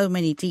been so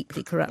many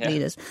deeply corrupt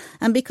leaders.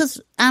 And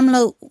because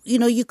AMLO,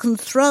 you can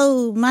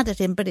throw mud at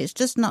him, but it's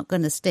just not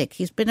going to stick.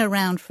 He's been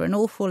around for an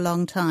awful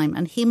long time,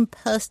 and him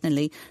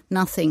personally,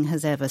 nothing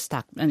has ever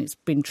stuck. And it's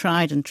been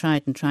tried and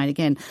tried and tried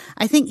again.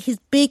 I think his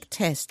big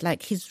test,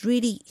 like his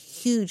really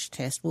huge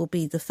test, will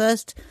be the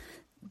first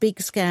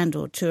big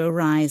scandal to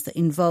arise that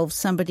involves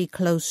somebody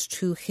close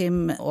to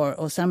him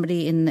or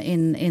somebody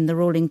in the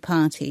ruling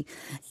party.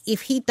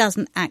 If he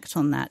doesn't act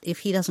on that, if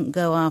he doesn't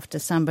go after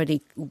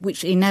somebody,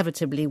 which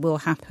inevitably will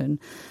happen,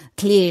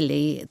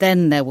 clearly,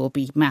 then there will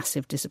be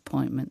massive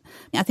disappointment.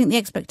 I think the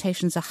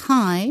expectations are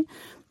high,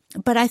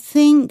 but I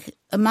think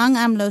among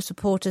AMLO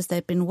supporters,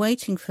 they've been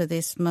waiting for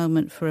this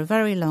moment for a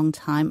very long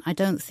time. I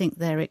don't think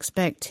they're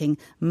expecting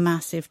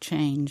massive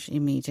change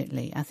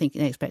immediately. I think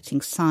they're expecting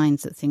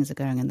signs that things are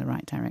going in the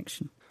right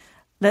direction.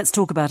 Let's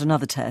talk about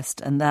another test,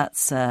 and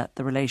that's the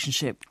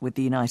relationship with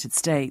the United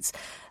States.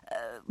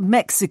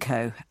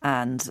 Mexico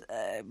and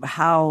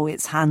how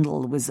it's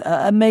handled was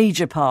a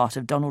major part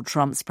of Donald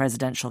Trump's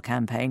presidential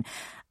campaign.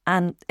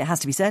 And it has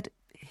to be said,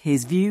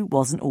 his view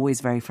wasn't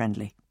always very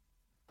friendly.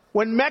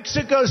 When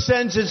Mexico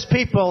sends its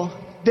people,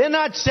 they're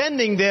not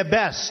sending their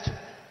best.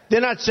 They're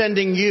not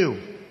sending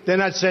you. They're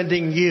not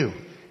sending you.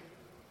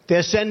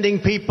 They're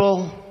sending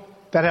people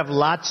that have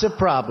lots of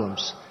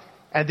problems,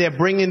 and they're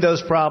bringing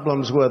those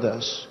problems with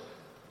us.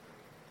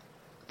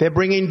 They're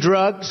bringing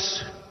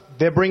drugs.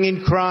 They're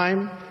bringing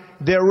crime.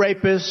 They're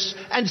rapists.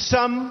 And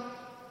some,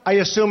 I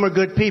assume, are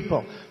good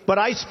people. But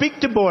I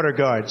speak to border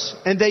guards,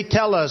 and they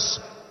tell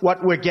us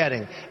what we're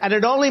getting. And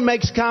it only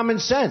makes common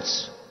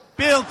sense.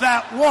 Build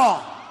that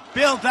wall.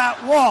 Build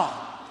that wall.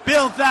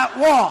 Build that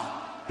wall.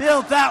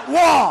 Build that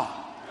wall.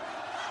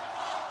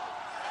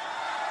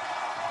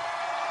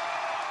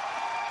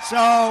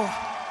 So,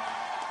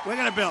 we're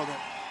going to build it.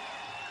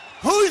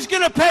 Who's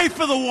going to pay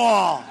for the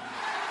wall?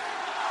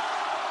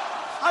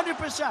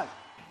 100%.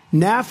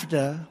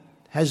 NAFTA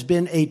has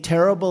been a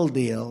terrible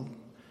deal,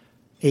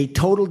 a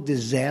total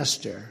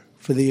disaster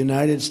for the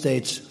United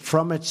States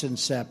from its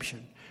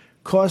inception.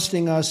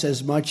 costing us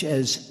as much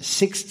as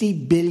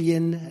 $60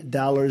 billion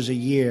a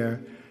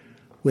year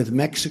with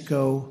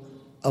Mexico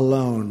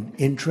alone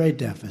in trade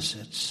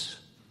deficits.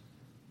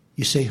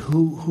 You say,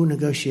 who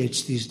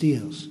negotiates these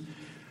deals?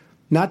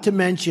 Not to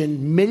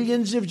mention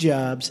millions of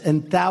jobs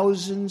and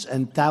thousands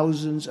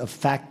of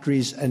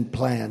factories and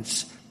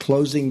plants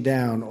closing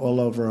down all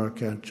over our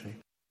country.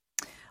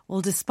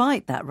 Well,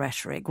 despite that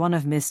rhetoric, one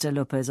of Mr.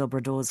 Lopez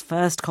Obrador's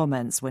first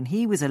comments when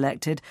he was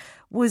elected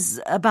was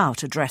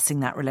about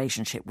addressing that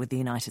relationship with the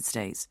United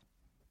States.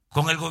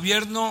 Con el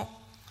gobierno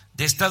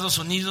de Estados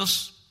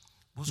Unidos,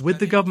 with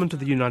the government of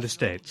the United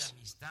States,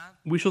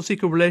 we shall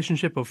seek a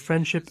relationship of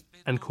friendship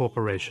and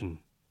cooperation,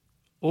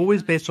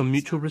 always based on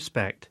mutual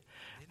respect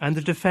and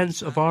the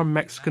defense of our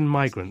Mexican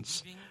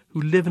migrants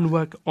who live and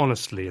work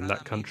honestly in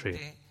that country.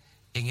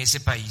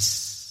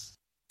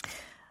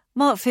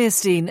 Mark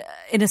Fierstein,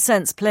 in a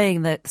sense,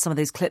 playing some of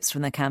those clips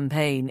from the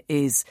campaign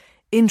is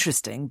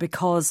interesting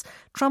because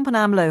Trump and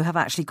AMLO have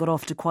actually got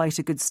off to quite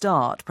a good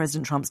start.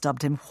 President Trump's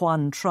dubbed him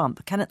Juan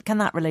Trump. Can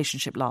that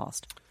relationship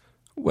last?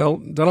 Well,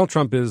 Donald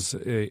Trump is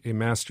a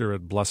master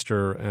at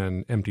bluster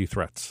and empty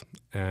threats.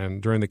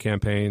 And during the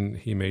campaign,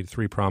 he made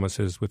 3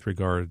 promises with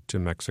regard to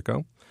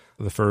Mexico.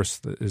 The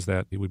first is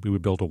that we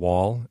would build a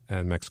wall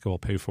and Mexico will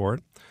pay for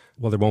it.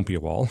 Well, there won't be a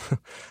wall.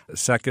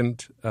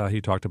 Second, he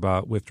talked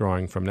about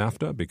withdrawing from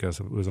NAFTA because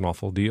it was an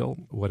awful deal.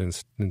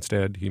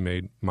 Instead, he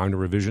made minor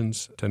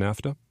revisions to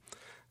NAFTA.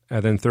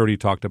 And then third, he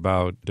talked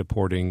about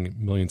deporting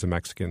millions of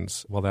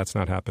Mexicans. Well, that's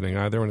not happening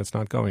either, and it's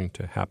not going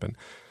to happen.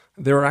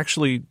 There are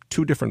actually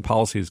 2 different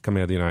policies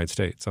coming out of the United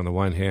States. On the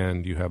one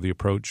hand, you have the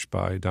approach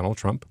by Donald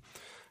Trump,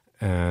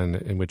 and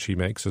in which he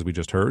makes, as we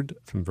just heard,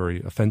 some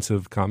very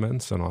offensive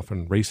comments and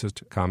often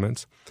racist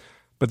comments.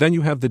 But then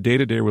you have the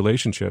day-to-day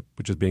relationship,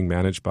 which is being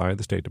managed by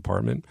the State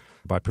Department,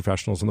 by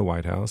professionals in the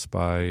White House,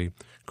 by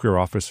career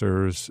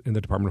officers in the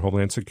Department of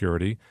Homeland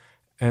Security,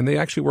 and they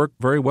actually work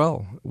very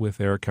well with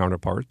their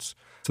counterparts.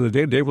 So the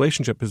day-to-day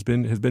relationship has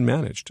been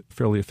managed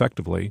fairly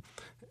effectively,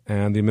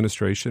 and the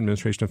administration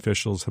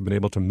officials have been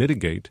able to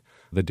mitigate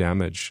the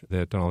damage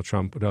that Donald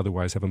Trump would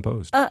otherwise have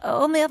imposed.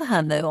 On the other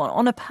hand, though,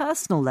 on a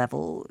personal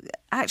level,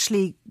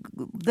 actually,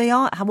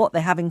 what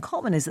they have in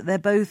common is that they're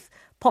both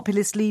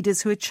populist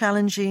leaders who are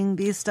challenging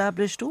the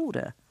established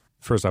order.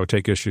 First, I would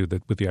take issue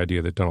with the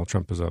idea that Donald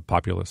Trump is a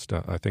populist.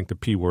 I think the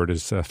P word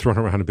is thrown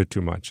around a bit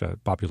too much.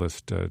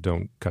 Populists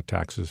don't cut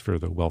taxes for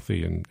the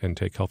wealthy and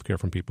take health care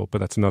from people, but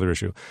that's another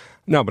issue.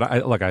 No, but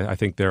I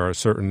think there are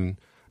certain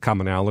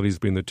commonalities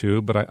between the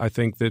two, but I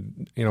think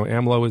that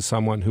AMLO is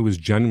someone who is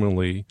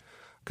genuinely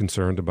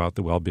concerned about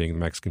the well-being of the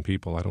Mexican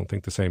people. I don't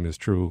think the same is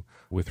true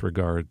with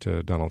regard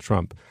to Donald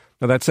Trump.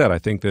 Now, that said, I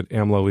think that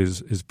AMLO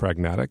is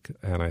pragmatic,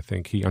 and I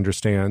think he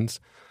understands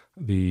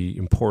the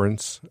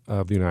importance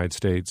of the United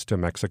States to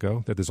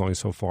Mexico, that there's only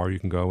so far you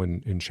can go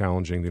in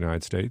challenging the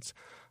United States.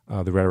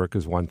 The rhetoric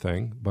is one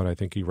thing, but I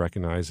think he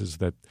recognizes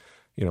that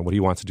what he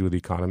wants to do with the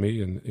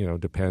economy and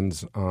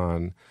depends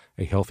on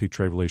a healthy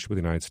trade relationship with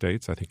the United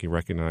States. I think he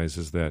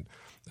recognizes that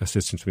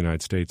assistance to the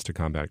United States to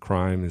combat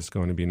crime is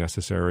going to be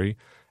necessary.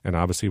 And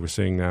obviously we're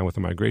seeing now with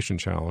the migration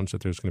challenge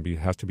that there's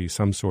has to be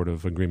some sort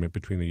of agreement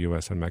between the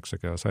U.S. and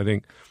Mexico. So I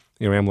think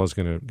AMLO is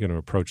going to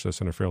approach this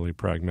in a fairly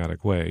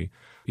pragmatic way,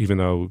 even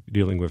though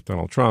dealing with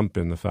Donald Trump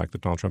and the fact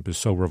that Donald Trump is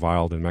so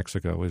reviled in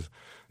Mexico is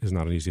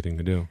not an easy thing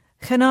to do.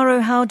 Genaro,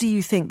 how do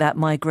you think that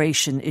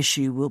migration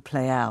issue will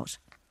play out?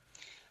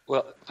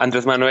 Well,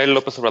 Andrés Manuel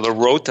Lopez Obrador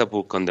wrote a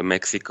book on the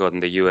Mexico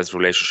and the U.S.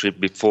 relationship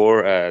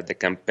before the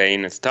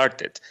campaign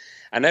started.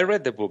 And I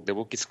read the book. The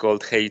book is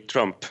called Hey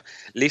Trump,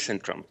 Listen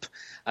Trump.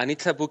 And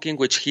it's a book in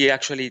which he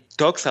actually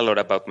talks a lot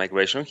about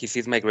migration. He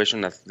sees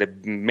migration as the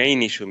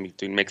main issue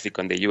between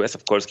Mexico and the U.S.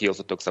 Of course, he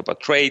also talks about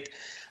trade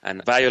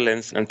and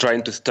violence and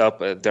trying to stop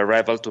the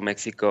arrival to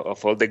Mexico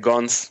of all the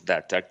guns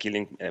that are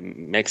killing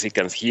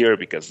Mexicans here,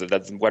 because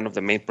that's one of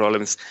the main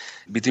problems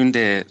between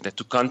the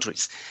 2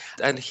 countries.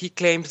 And he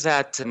claims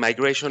that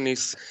migration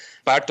is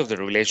part of the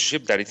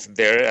relationship, that it's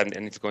there and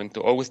it's going to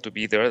always to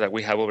be there, that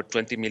we have over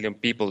 20 million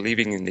people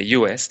living in the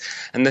U.S.,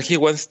 and that he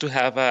wants to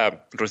have a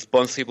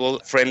responsible,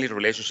 friendly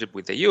relationship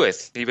with the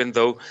U.S., even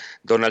though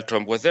Donald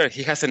Trump was there.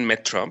 He hasn't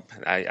met Trump.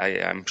 I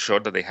am sure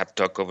that they have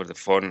talked over the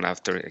phone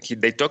after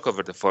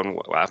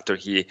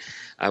he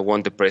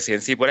won the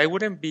presidency, but I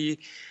wouldn't be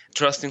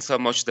trusting so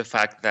much the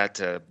fact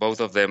that both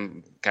of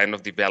them kind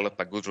of develop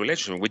a good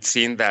relationship. We've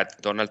seen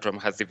that Donald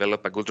Trump has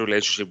developed a good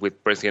relationship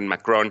with President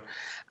Macron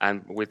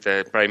and with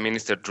Prime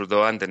Minister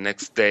Trudeau, and the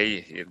next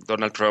day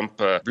Donald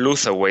Trump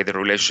blows away the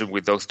relationship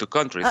with those 2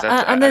 countries.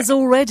 And there's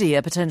already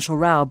a potential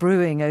row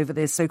brewing over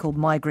this so-called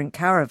migrant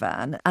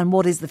caravan, and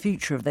what is the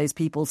future of those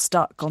people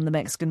stuck on the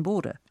Mexican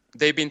border?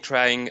 They've been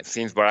trying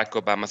since Barack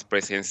Obama's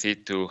presidency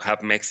to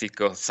have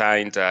Mexico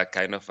sign a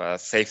kind of a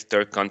safe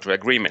third country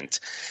agreement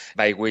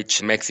by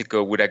which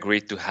Mexico would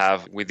agree to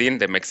have within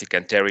the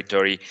Mexican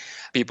territory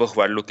people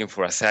who are looking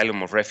for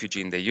asylum or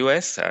refugee in the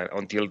U.S.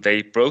 Until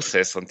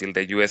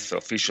the U.S.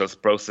 officials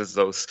process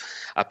those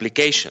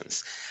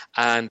applications.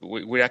 And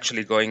we're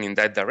actually going in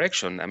that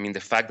direction. I mean, the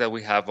fact that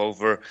we have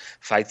over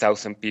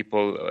 5,000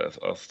 people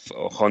of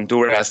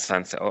Honduras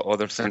and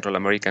other Central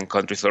American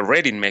countries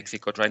already in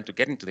Mexico trying to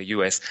get into the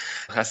U.S.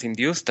 has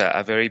induced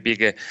a very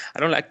big, I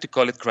don't like to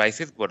call it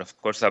crisis, but of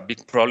course a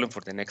big problem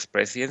for the next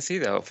presidency,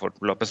 for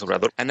Lopez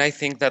Obrador. And I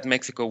think that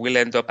Mexico will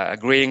end up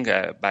agreeing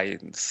by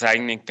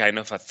signing kind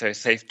of a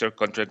safe third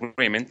country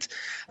agreement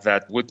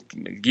that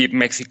would give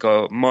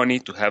Mexico money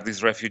to have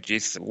these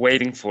refugees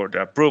waiting for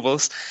the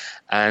approvals.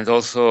 And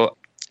also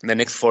the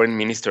next foreign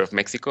minister of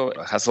Mexico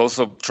has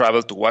also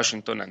traveled to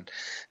Washington and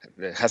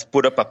has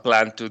put up a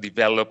plan to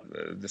develop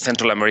the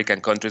Central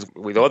American countries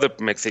with other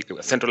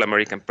Central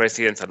American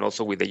presidents and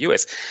also with the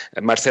U.S.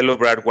 Marcelo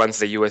Ebrard wants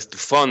the U.S. to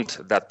fund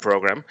that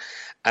program.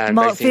 And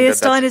Mark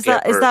Fierstein, is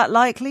that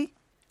likely?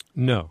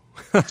 No.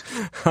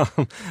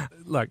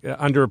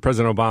 Under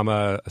President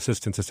Obama,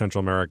 assistance to Central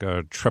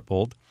America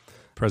tripled.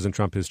 President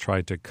Trump has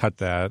tried to cut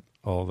that,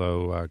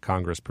 although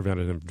Congress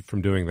prevented him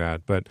from doing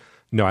that. But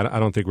no, I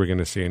don't think we're going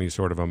to see any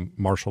sort of a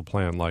Marshall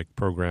Plan-like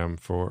program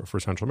for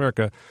Central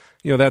America.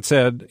 That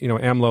said,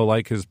 AMLO,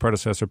 like his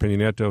predecessor Peña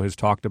Nieto, has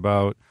talked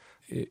about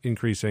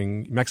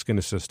increasing Mexican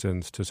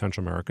assistance to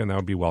Central America, and that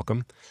would be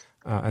welcome.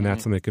 And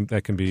that's something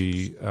that can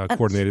be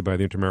coordinated by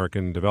the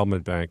Inter-American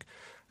Development Bank.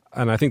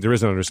 And I think there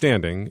is an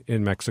understanding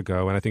in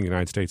Mexico, and I think the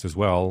United States as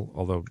well,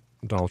 although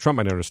Donald Trump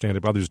might not understand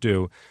it, but others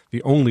do.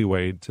 The only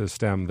way to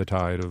stem the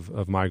tide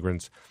of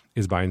migrants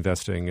is by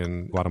investing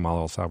in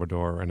Guatemala, El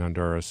Salvador, and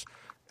Honduras,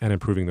 and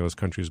improving those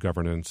countries'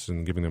 governance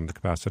and giving them the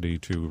capacity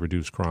to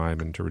reduce crime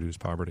and to reduce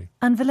poverty.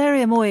 And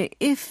Valeria Moy,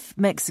 if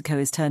Mexico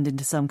is turned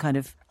into some kind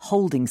of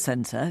holding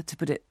centre, to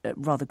put it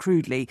rather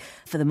crudely,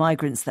 for the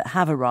migrants that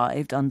have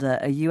arrived under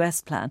a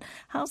US plan,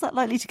 how's that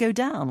likely to go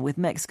down with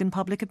Mexican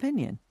public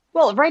opinion?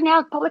 Well, right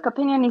now, public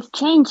opinion is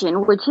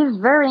changing, which is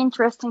very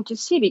interesting to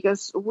see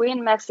because we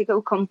in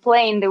Mexico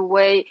complain the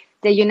way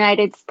the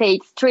United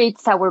States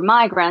treats our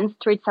migrants,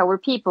 treats our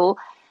people.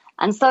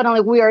 And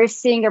suddenly we are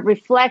seeing a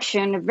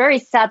reflection, a very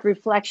sad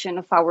reflection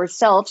of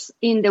ourselves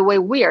in the way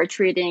we are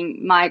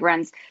treating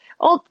migrants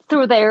all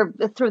through their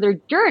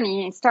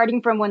journey,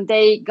 starting from when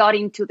they got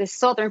into the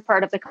southern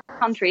part of the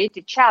country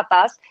to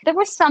Chiapas. There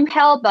was some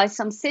help by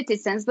some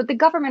citizens, but the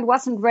government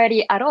wasn't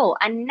ready at all.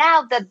 And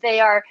now that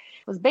they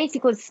was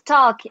basically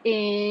stuck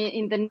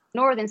in the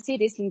northern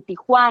cities in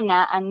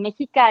Tijuana and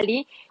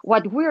Mexicali,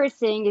 what we're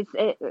seeing is,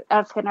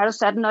 as Genaro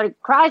said, not a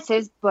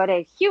crisis, but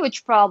a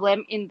huge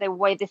problem in the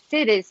way the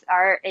cities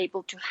are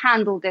able to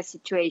handle the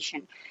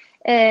situation.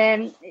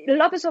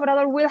 Lopez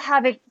Obrador will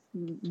have a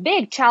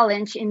big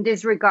challenge in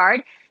this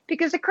regard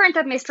because the current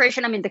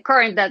administration, the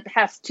current that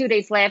has 2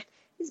 days left,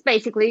 is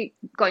basically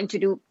going to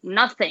do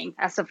nothing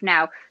as of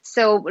now.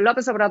 So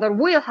Lopez Obrador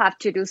will have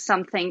to do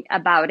something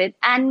about it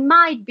and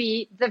might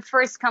be the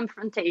first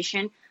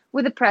confrontation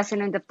with the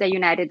President of the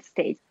United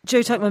States. Joe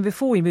Tuckman,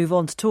 before we move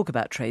on to talk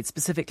about trade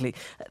specifically,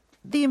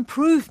 the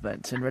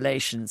improvement in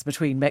relations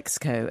between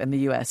Mexico and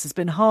the US has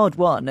been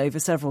hard-won over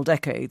several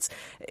decades.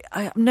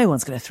 No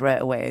one's going to throw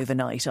it away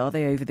overnight, are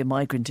they, over the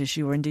migrant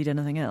issue or indeed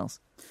anything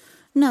else?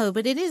 No,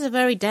 but it is a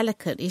very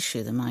delicate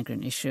issue, the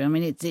migrant issue.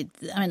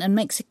 And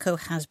Mexico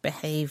has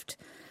behaved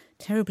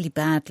terribly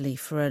badly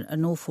for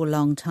an awful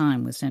long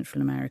time with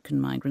Central American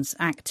migrants,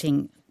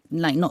 acting,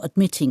 not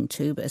admitting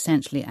to, but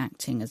essentially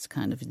acting as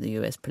kind of the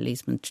US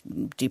policeman,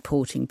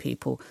 deporting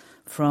people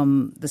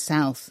from the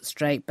south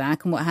straight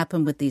back. And what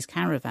happened with these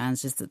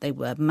caravans is that they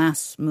were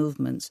mass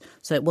movements,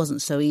 so it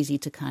wasn't so easy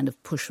to kind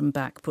of push them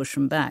back.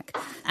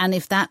 And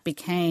if that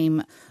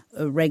became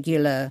a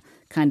regular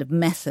kind of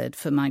method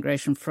for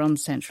migration from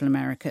Central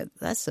America,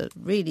 that's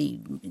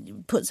really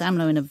puts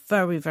AMLO in a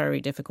very,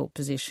 very difficult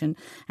position.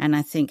 And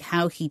I think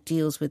how he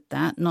deals with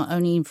that, not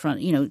only in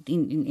front,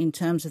 in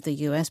terms of the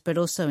US, but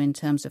also in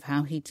terms of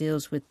how he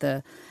deals with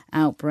the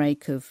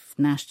outbreak of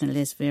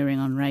nationalist, veering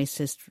on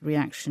racist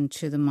reaction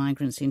to the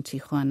migrants in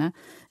Tijuana,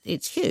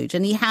 it's huge.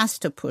 And he has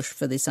to push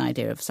for this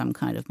idea of some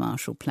kind of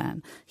Marshall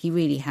Plan. He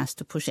really has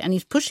to push it. And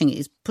he's pushing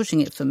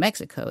it for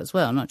Mexico as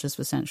well, not just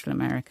for Central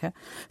America.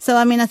 So,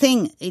 I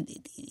think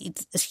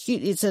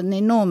it's an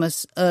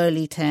enormous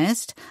early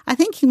test. I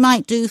think he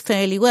might do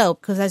fairly well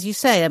because, as you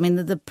say,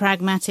 the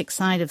pragmatic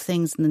side of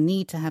things and the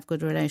need to have a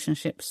good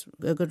relationship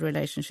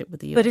with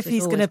the US. But if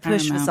he's going to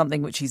push for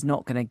something which he's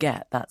not going to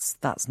get,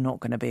 that's not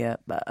going to be a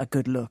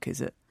good look, is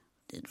it?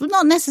 Well,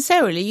 not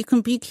necessarily.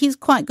 He's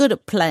quite good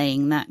at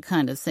playing that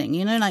kind of thing,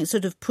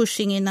 sort of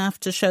pushing enough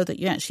to show that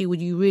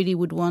you really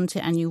would want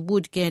it and you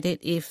would get it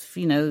if,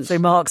 So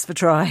marks for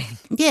trying.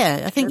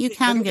 Yeah, I think you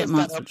can get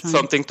marks for trying.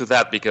 Something to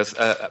that because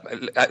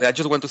I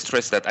just want to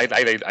stress that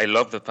I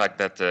love the fact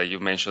that you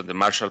mentioned the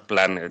Marshall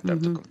Plan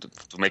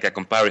to make a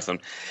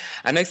comparison.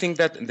 And I think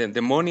that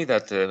the money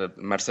that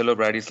Marcelo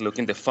Ebrard is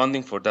looking, the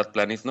funding for that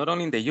plan is not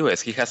only in the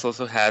U.S. He has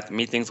also had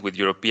meetings with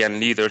European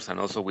leaders and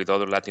also with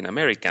other Latin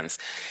Americans.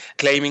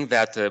 claiming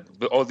that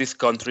all these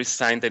countries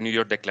signed the New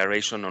York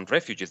Declaration on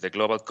Refugees, the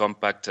Global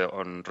Compact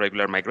on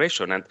Regular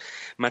Migration. And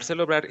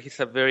Marcelo Ebrard,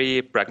 he's a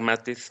very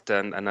pragmatist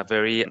and a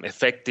very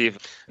effective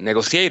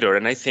negotiator.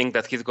 And I think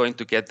that he's going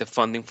to get the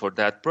funding for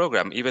that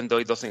program, even though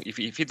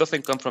if it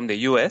doesn't come from the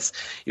U.S.,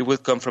 it will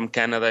come from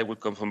Canada, it will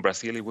come from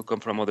Brazil, it will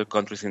come from other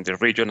countries in the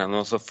region, and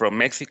also from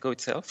Mexico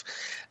itself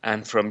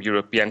and from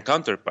European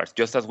counterparts,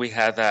 just as we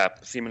had a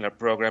similar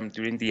program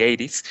during the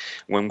 80s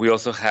when we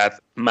also had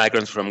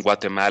migrants from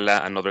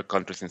Guatemala and other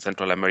countries in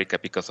Central America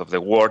because of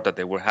the war that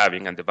they were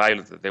having and the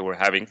violence that they were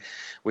having.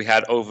 We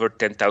had over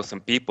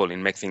 10,000 people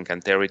in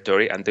Mexican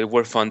territory, and they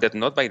were funded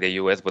not by the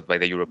U.S. but by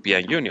the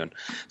European Union.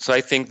 So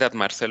I think that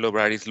Marcelo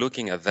Ebrard is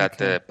looking at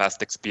that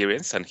past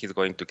experience, and he's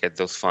going to get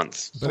those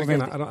funds. But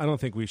again, I don't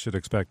think we should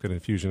expect an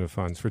infusion of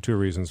funds for two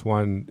reasons.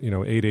 One,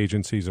 8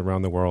 agencies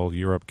around the world,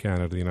 Europe,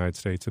 Canada, the United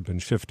States, have been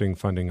shifting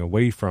funding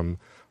away from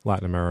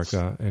Latin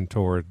America and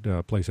toward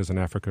places in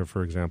Africa,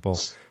 for example.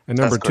 And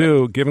number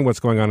two, given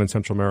what's going on in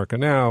Central America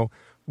now,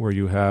 where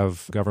you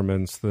have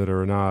governments that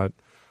are not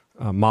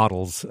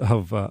models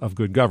of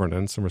good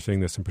governance, and we're seeing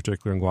this in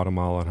particular in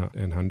Guatemala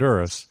and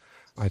Honduras,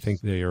 I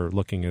think they are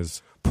looking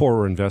as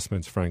poorer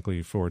investments,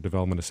 frankly, for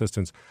development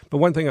assistance. But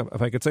one thing,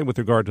 if I could say with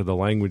regard to the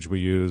language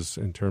we use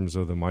in terms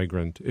of the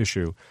migrant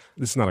issue,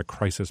 this is not a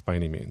crisis by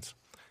any means.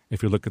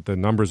 If you look at the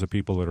numbers of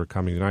people that are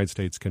coming, the United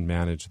States can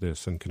manage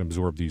this and can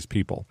absorb these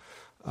people.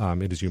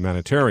 It is a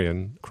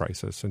humanitarian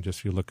crisis. And just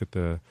if you look at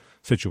the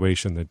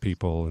situation that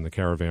people in the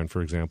caravan,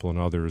 for example, and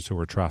others who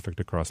are trafficked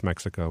across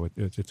Mexico,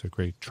 it's a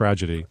great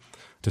tragedy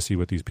to see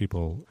what these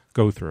people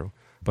go through.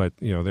 But,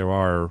 there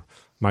are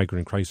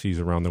migrant crises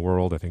around the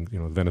world. I think,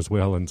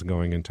 Venezuelans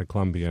going into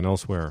Colombia and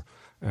elsewhere.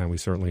 And we're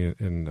certainly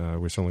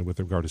with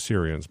regard to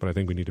Syrians, but I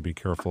think we need to be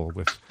careful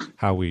with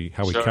how we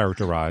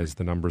characterize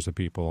the numbers of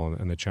people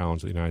and the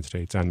challenge that the United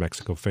States and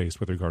Mexico face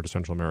with regard to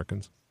Central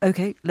Americans.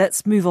 Okay,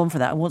 let's move on from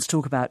that. I want to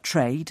talk about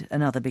trade,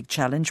 another big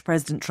challenge.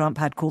 President Trump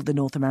had called the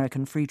North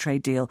American Free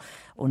Trade Deal,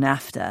 or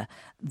NAFTA,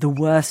 the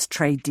worst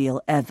trade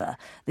deal ever.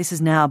 This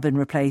has now been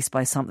replaced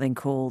by something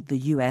called the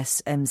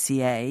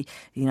USMCA,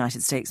 the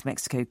United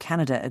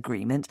States-Mexico-Canada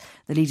Agreement.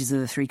 The leaders of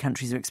the three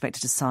countries are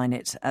expected to sign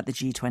it at the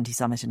G20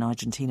 summit in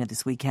Argentina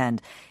this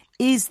weekend.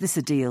 Is this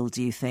a deal,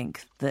 do you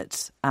think,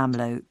 that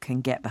AMLO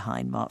can get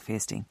behind, Mark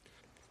Fierstein?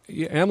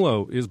 Yeah,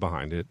 AMLO is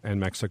behind it, and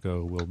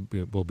Mexico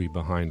will be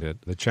behind it.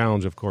 The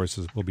challenge, of course,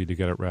 will be to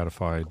get it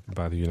ratified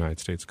by the United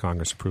States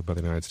Congress, approved by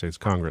the United States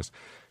Congress.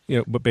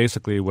 But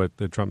basically what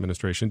the Trump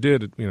administration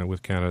did,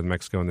 with Canada and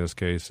Mexico in this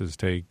case, is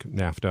take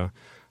NAFTA,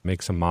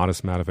 make some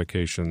modest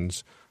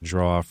modifications,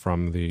 draw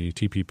from the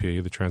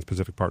TPP, the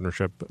Trans-Pacific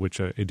Partnership, which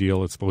a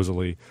deal that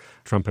supposedly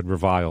Trump had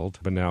reviled,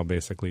 but now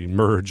basically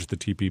merged the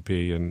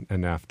TPP and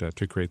NAFTA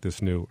to create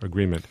this new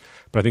agreement.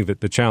 But I think that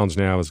the challenge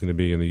now is going to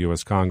be in the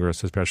U.S.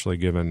 Congress, especially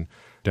given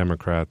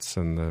Democrats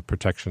and the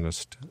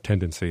protectionist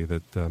tendency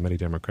that many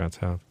Democrats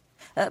have.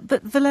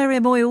 But Valeria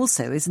Moy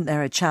also, isn't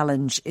there a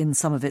challenge in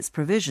some of its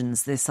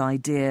provisions, this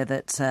idea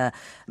that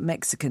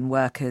Mexican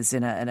workers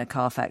in a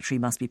car factory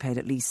must be paid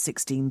at least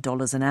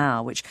 $16 an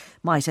hour, which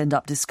might end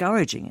up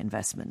discouraging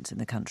investment in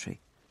the country?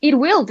 It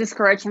will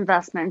discourage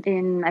investment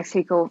in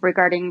Mexico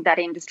regarding that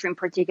industry in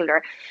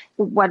particular.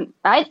 What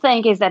I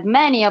think is that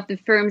many of the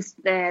firms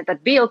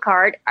that build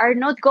cars are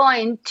not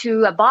going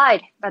to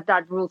abide by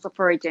that rules of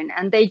origin,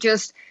 and they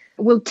just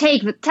will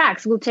take the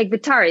tax, will take the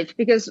tariff,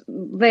 because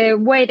the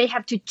way they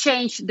have to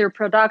change their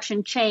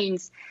production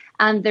chains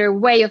and their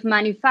way of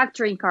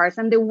manufacturing cars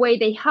and the way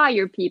they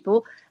hire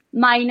people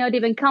might not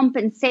even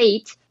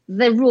compensate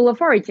the rule of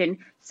origin.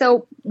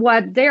 So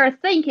what they're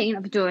thinking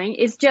of doing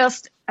is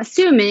just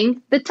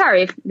assuming the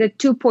tariff, the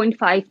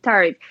 2.5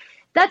 tariff.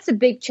 That's a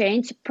big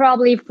change.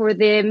 Probably for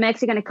the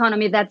Mexican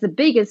economy, that's the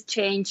biggest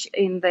change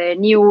in the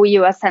new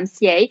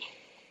USMCA.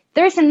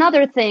 There's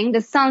another thing,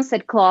 the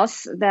sunset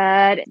clause,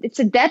 that it's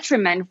a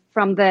detriment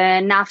from the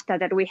NAFTA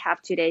that we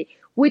have today.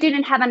 We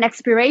didn't have an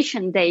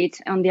expiration date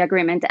on the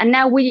agreement, and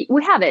now we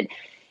have it.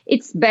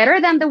 It's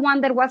better than the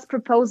one that was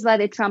proposed by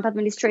the Trump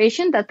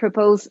administration that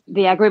proposed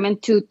the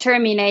agreement to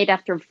terminate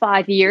after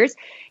 5 years.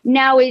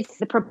 Now it's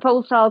the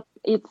proposal.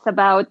 It's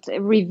about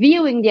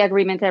reviewing the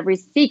agreement every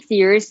 6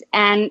 years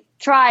and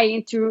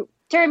trying to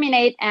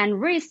terminate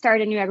and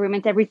restart a new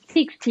agreement every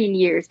 16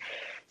 years.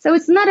 So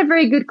it's not a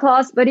very good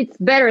clause, but it's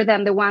better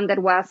than the one that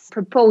was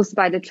proposed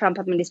by the Trump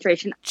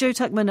administration. Joe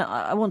Tuckman,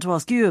 I want to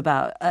ask you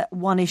about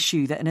one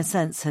issue that, in a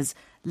sense, has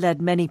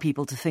led many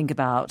people to think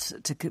about,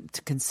 to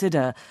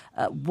consider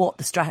what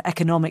the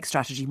economic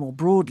strategy more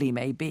broadly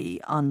may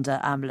be under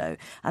AMLO.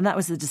 And that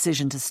was the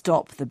decision to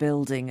stop the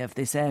building of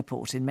this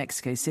airport in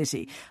Mexico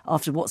City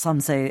after what some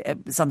say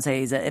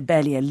is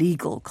barely a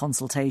legal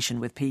consultation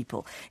with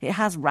people. It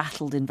has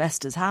rattled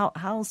investors.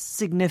 How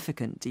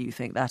significant do you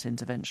think that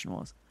intervention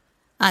was?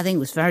 I think it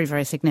was very,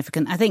 very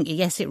significant. I think,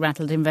 yes, it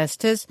rattled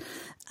investors.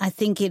 I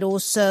think it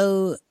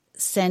also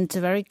sent a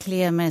very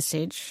clear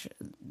message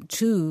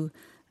to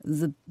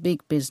the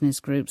big business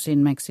groups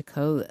in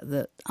Mexico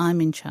that I'm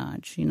in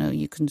charge.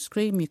 You can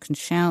scream, you can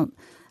shout,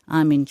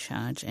 I'm in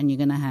charge, and you're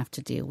going to have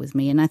to deal with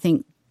me. And I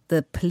think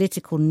the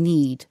political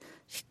need,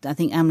 I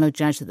think AMLO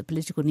judged that the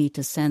political need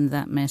to send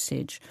that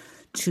message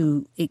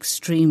to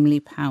extremely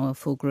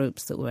powerful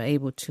groups that were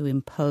able to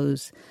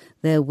impose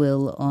their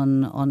will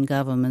on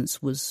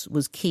governments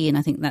was key, and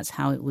I think that's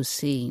how it was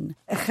seen.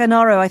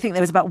 Genaro, I think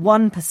there was about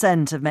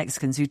 1% of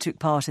Mexicans who took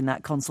part in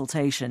that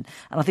consultation,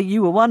 and I think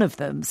you were one of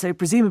them, so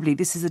presumably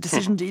this is a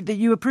decision that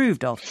you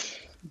approved of.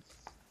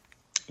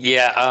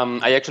 Yeah,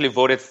 I actually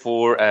voted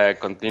for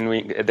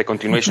the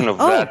continuation of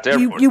that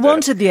airport. You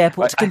wanted the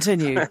airport to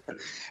continue.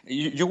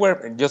 You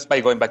were, just by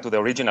going back to the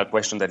original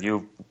question that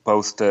you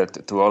posed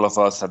to all of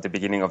us at the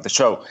beginning of the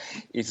show,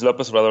 is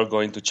López Obrador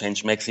going to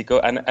change Mexico?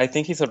 And I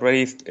think he's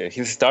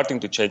starting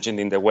to change it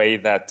in the way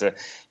that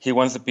he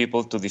wants the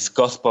people to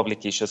discuss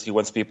public issues. He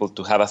wants people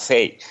to have a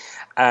say.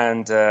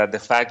 And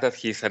the fact that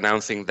he's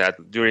announcing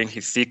that during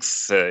his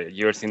 6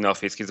 years in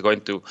office, he's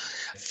going to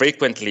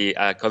frequently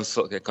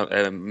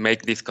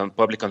make these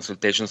public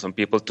consultations on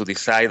people to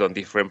decide on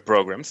different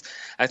programs,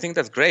 I think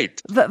that's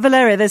great.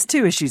 Valeria, there's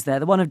 2 issues there.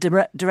 The one of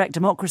direct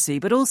democracy,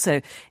 but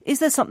also, is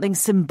there something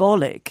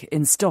symbolic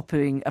in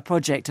stopping a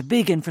project, a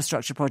big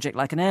infrastructure project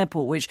like an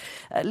airport, which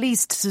at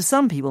least to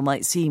some people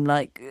might seem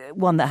like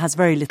one that has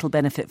very little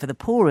benefit for the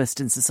poorest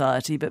in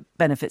society, but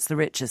benefits the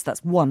richest?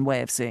 That's one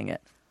way of seeing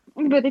it.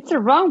 But it's a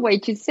wrong way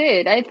to see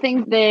it. I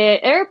think the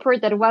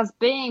airport that was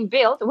being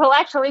built, well,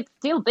 actually it's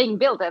still being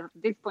built at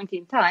this point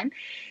in time,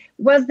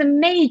 was the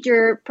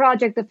major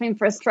project of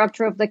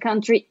infrastructure of the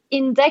country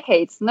in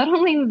decades, not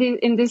only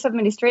in this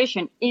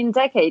administration, in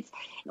decades.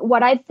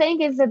 What I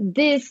think is that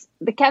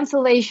the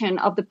cancellation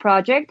of the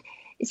project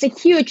is a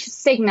huge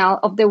signal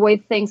of the way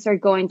things are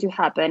going to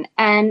happen.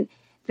 And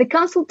the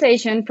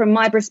consultation, from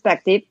my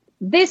perspective,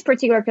 this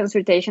particular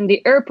consultation,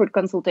 the airport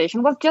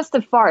consultation, was just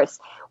a farce,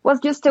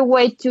 was just a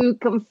way to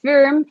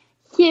confirm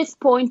his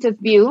point of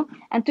view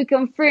and to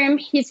confirm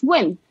his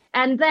win.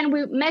 And then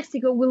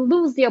Mexico will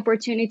lose the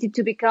opportunity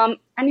to become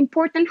an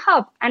important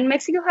hub. And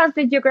Mexico has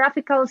the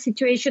geographical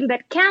situation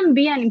that can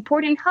be an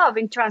important hub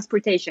in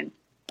transportation.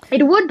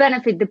 It would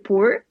benefit the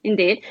poor,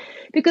 indeed,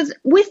 because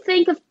we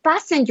think of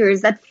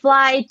passengers that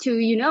fly to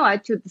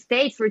the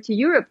States or to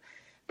Europe,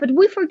 but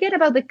we forget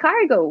about the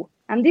cargo.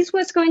 And this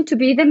was going to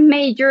be the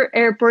major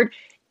airport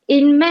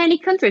in many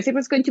countries. It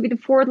was going to be the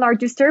 4th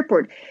largest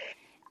airport.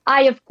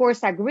 I, of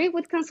course, agree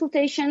with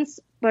consultations,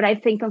 but I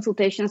think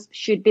consultations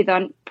should be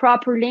done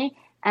properly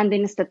and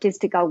in a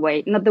statistical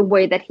way, not the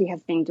way that he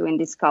has been doing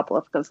this couple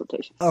of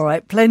consultations. All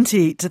right,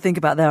 plenty to think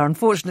about there.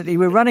 Unfortunately,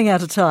 we're running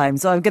out of time.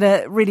 So I'm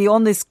going to really,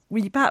 on this,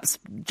 perhaps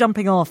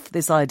jumping off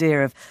this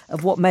idea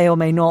of what may or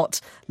may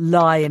not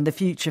lie in the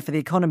future for the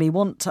economy,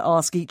 want to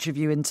ask each of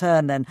you in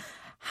turn then,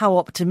 how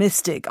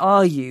optimistic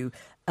are you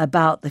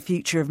about the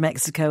future of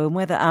Mexico and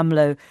whether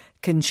AMLO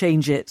can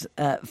change it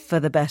for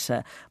the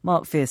better?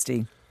 Mark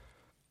Fierstein.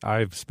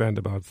 I've spent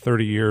about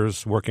 30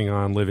 years working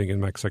on living in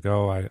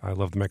Mexico. I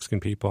love the Mexican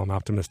people. I'm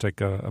optimistic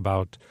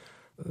about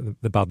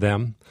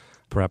them,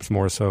 perhaps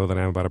more so than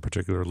I am about a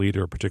particular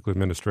leader, a particular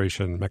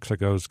administration.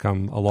 Mexico's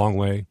come a long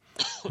way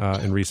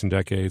in recent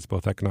decades,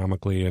 both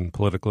economically and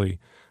politically.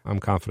 I'm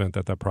confident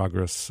that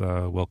progress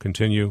will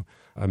continue.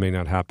 It may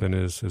not happen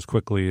as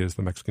quickly as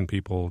the Mexican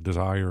people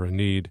desire and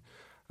need,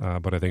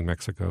 but I think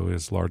Mexico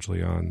is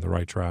largely on the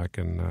right track,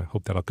 and I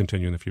hope that'll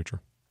continue in the future.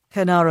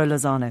 Genaro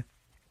Lozano.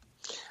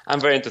 I'm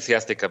very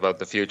enthusiastic about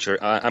the future.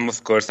 I'm,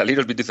 of course, a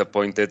little bit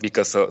disappointed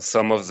because of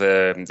some of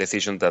the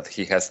decisions that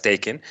he has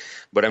taken,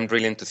 but I'm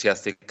really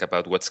enthusiastic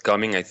about what's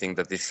coming. I think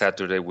that this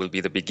Saturday will be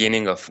the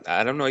beginning of,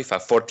 I don't know if a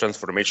 4th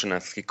transformation,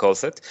 as he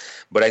calls it,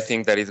 but I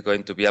think that is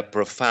going to be a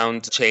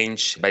profound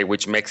change by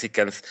which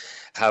Mexicans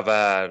have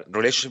a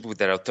relationship with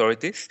their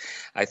authorities.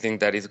 I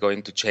think that is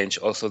going to change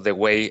also the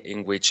way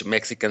in which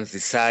Mexicans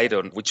decide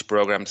on which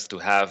programs to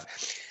have.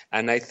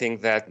 And I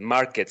think that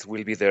markets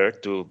will be there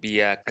to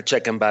be a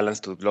check and balance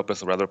to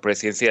López Obrador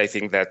presidency. I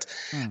think that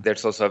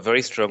there's also a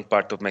very strong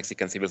part of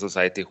Mexican civil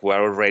society who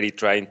are already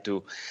trying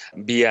to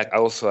be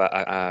also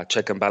a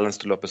check and balance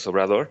to López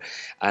Obrador.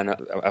 And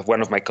one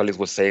of my colleagues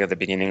was saying at the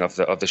beginning of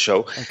the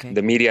show,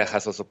 the media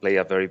has also played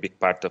a very big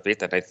part of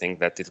it. And I think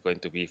that it's going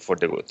to be for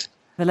the good.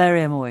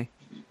 Valeria Moy.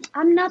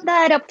 I'm not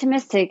that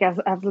optimistic as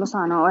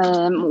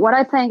Lozano. What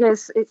I think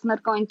is it's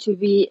not going to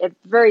be a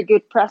very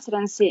good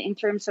presidency in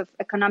terms of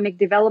economic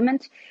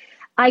development.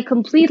 I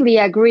completely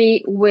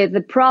agree with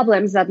the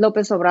problems that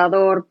López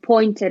Obrador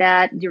pointed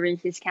at during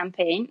his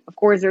campaign. Of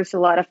course, there's a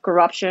lot of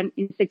corruption,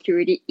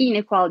 insecurity,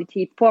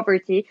 inequality,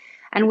 poverty,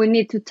 and we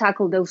need to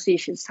tackle those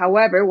issues.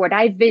 However, what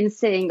I've been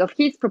saying of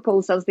his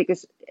proposals,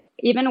 because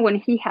even when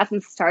he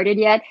hasn't started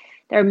yet,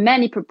 there are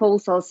many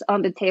proposals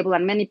on the table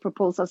and many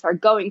proposals are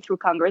going through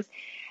Congress.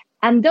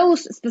 And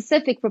those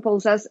specific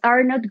proposals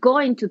are not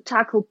going to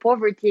tackle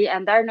poverty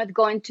and are not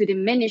going to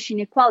diminish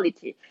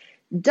inequality.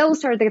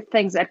 Those are the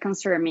things that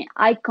concern me.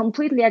 I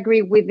completely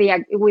agree with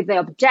the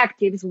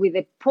objectives, with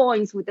the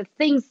points, with the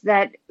things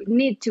that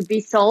need to be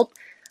solved.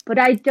 But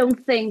I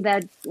don't think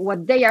that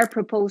what they are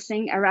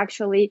proposing are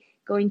actually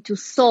going to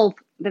solve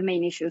the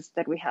main issues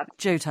that we have.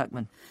 Joe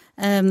Tuckman.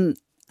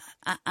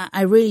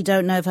 I really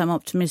don't know if I'm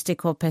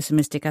optimistic or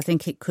pessimistic. I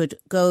think it could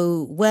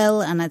go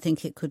well, and I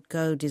think it could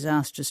go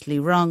disastrously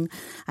wrong.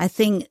 I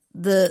think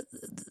the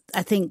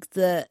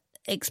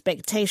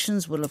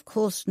expectations will, of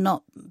course,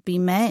 not be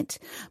met.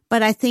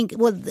 But I think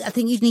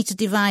you need to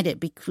divide it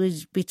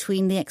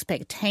between the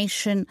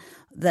expectation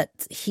that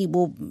he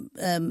will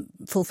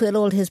fulfill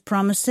all his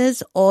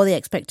promises or the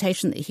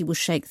expectation that he will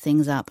shake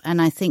things up.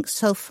 And I think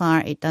so far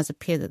it does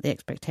appear that the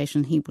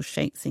expectation he will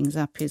shake things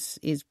up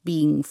is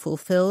being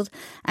fulfilled.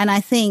 And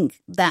I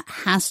think that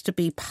has to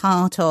be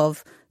part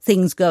of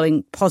things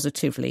going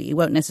positively. It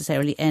won't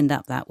necessarily end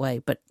up that way,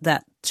 but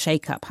that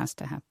shake-up has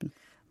to happen.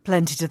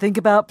 Plenty to think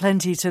about,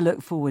 plenty to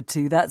look forward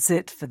to. That's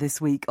it for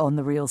this week on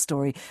The Real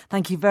Story.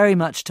 Thank you very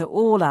much to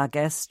all our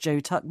guests,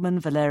 Joe Tuckman,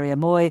 Valeria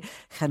Moy,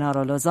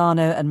 Genaro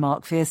Lozano and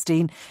Mark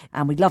Fierstein.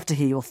 And we'd love to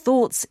hear your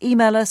thoughts.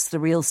 Email us,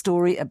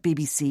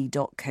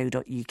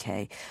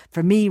 therealstory@bbc.co.uk.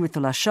 From me,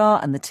 Ritula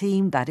Shah, and the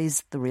team, that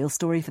is The Real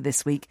Story for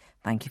this week.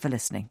 Thank you for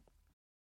listening.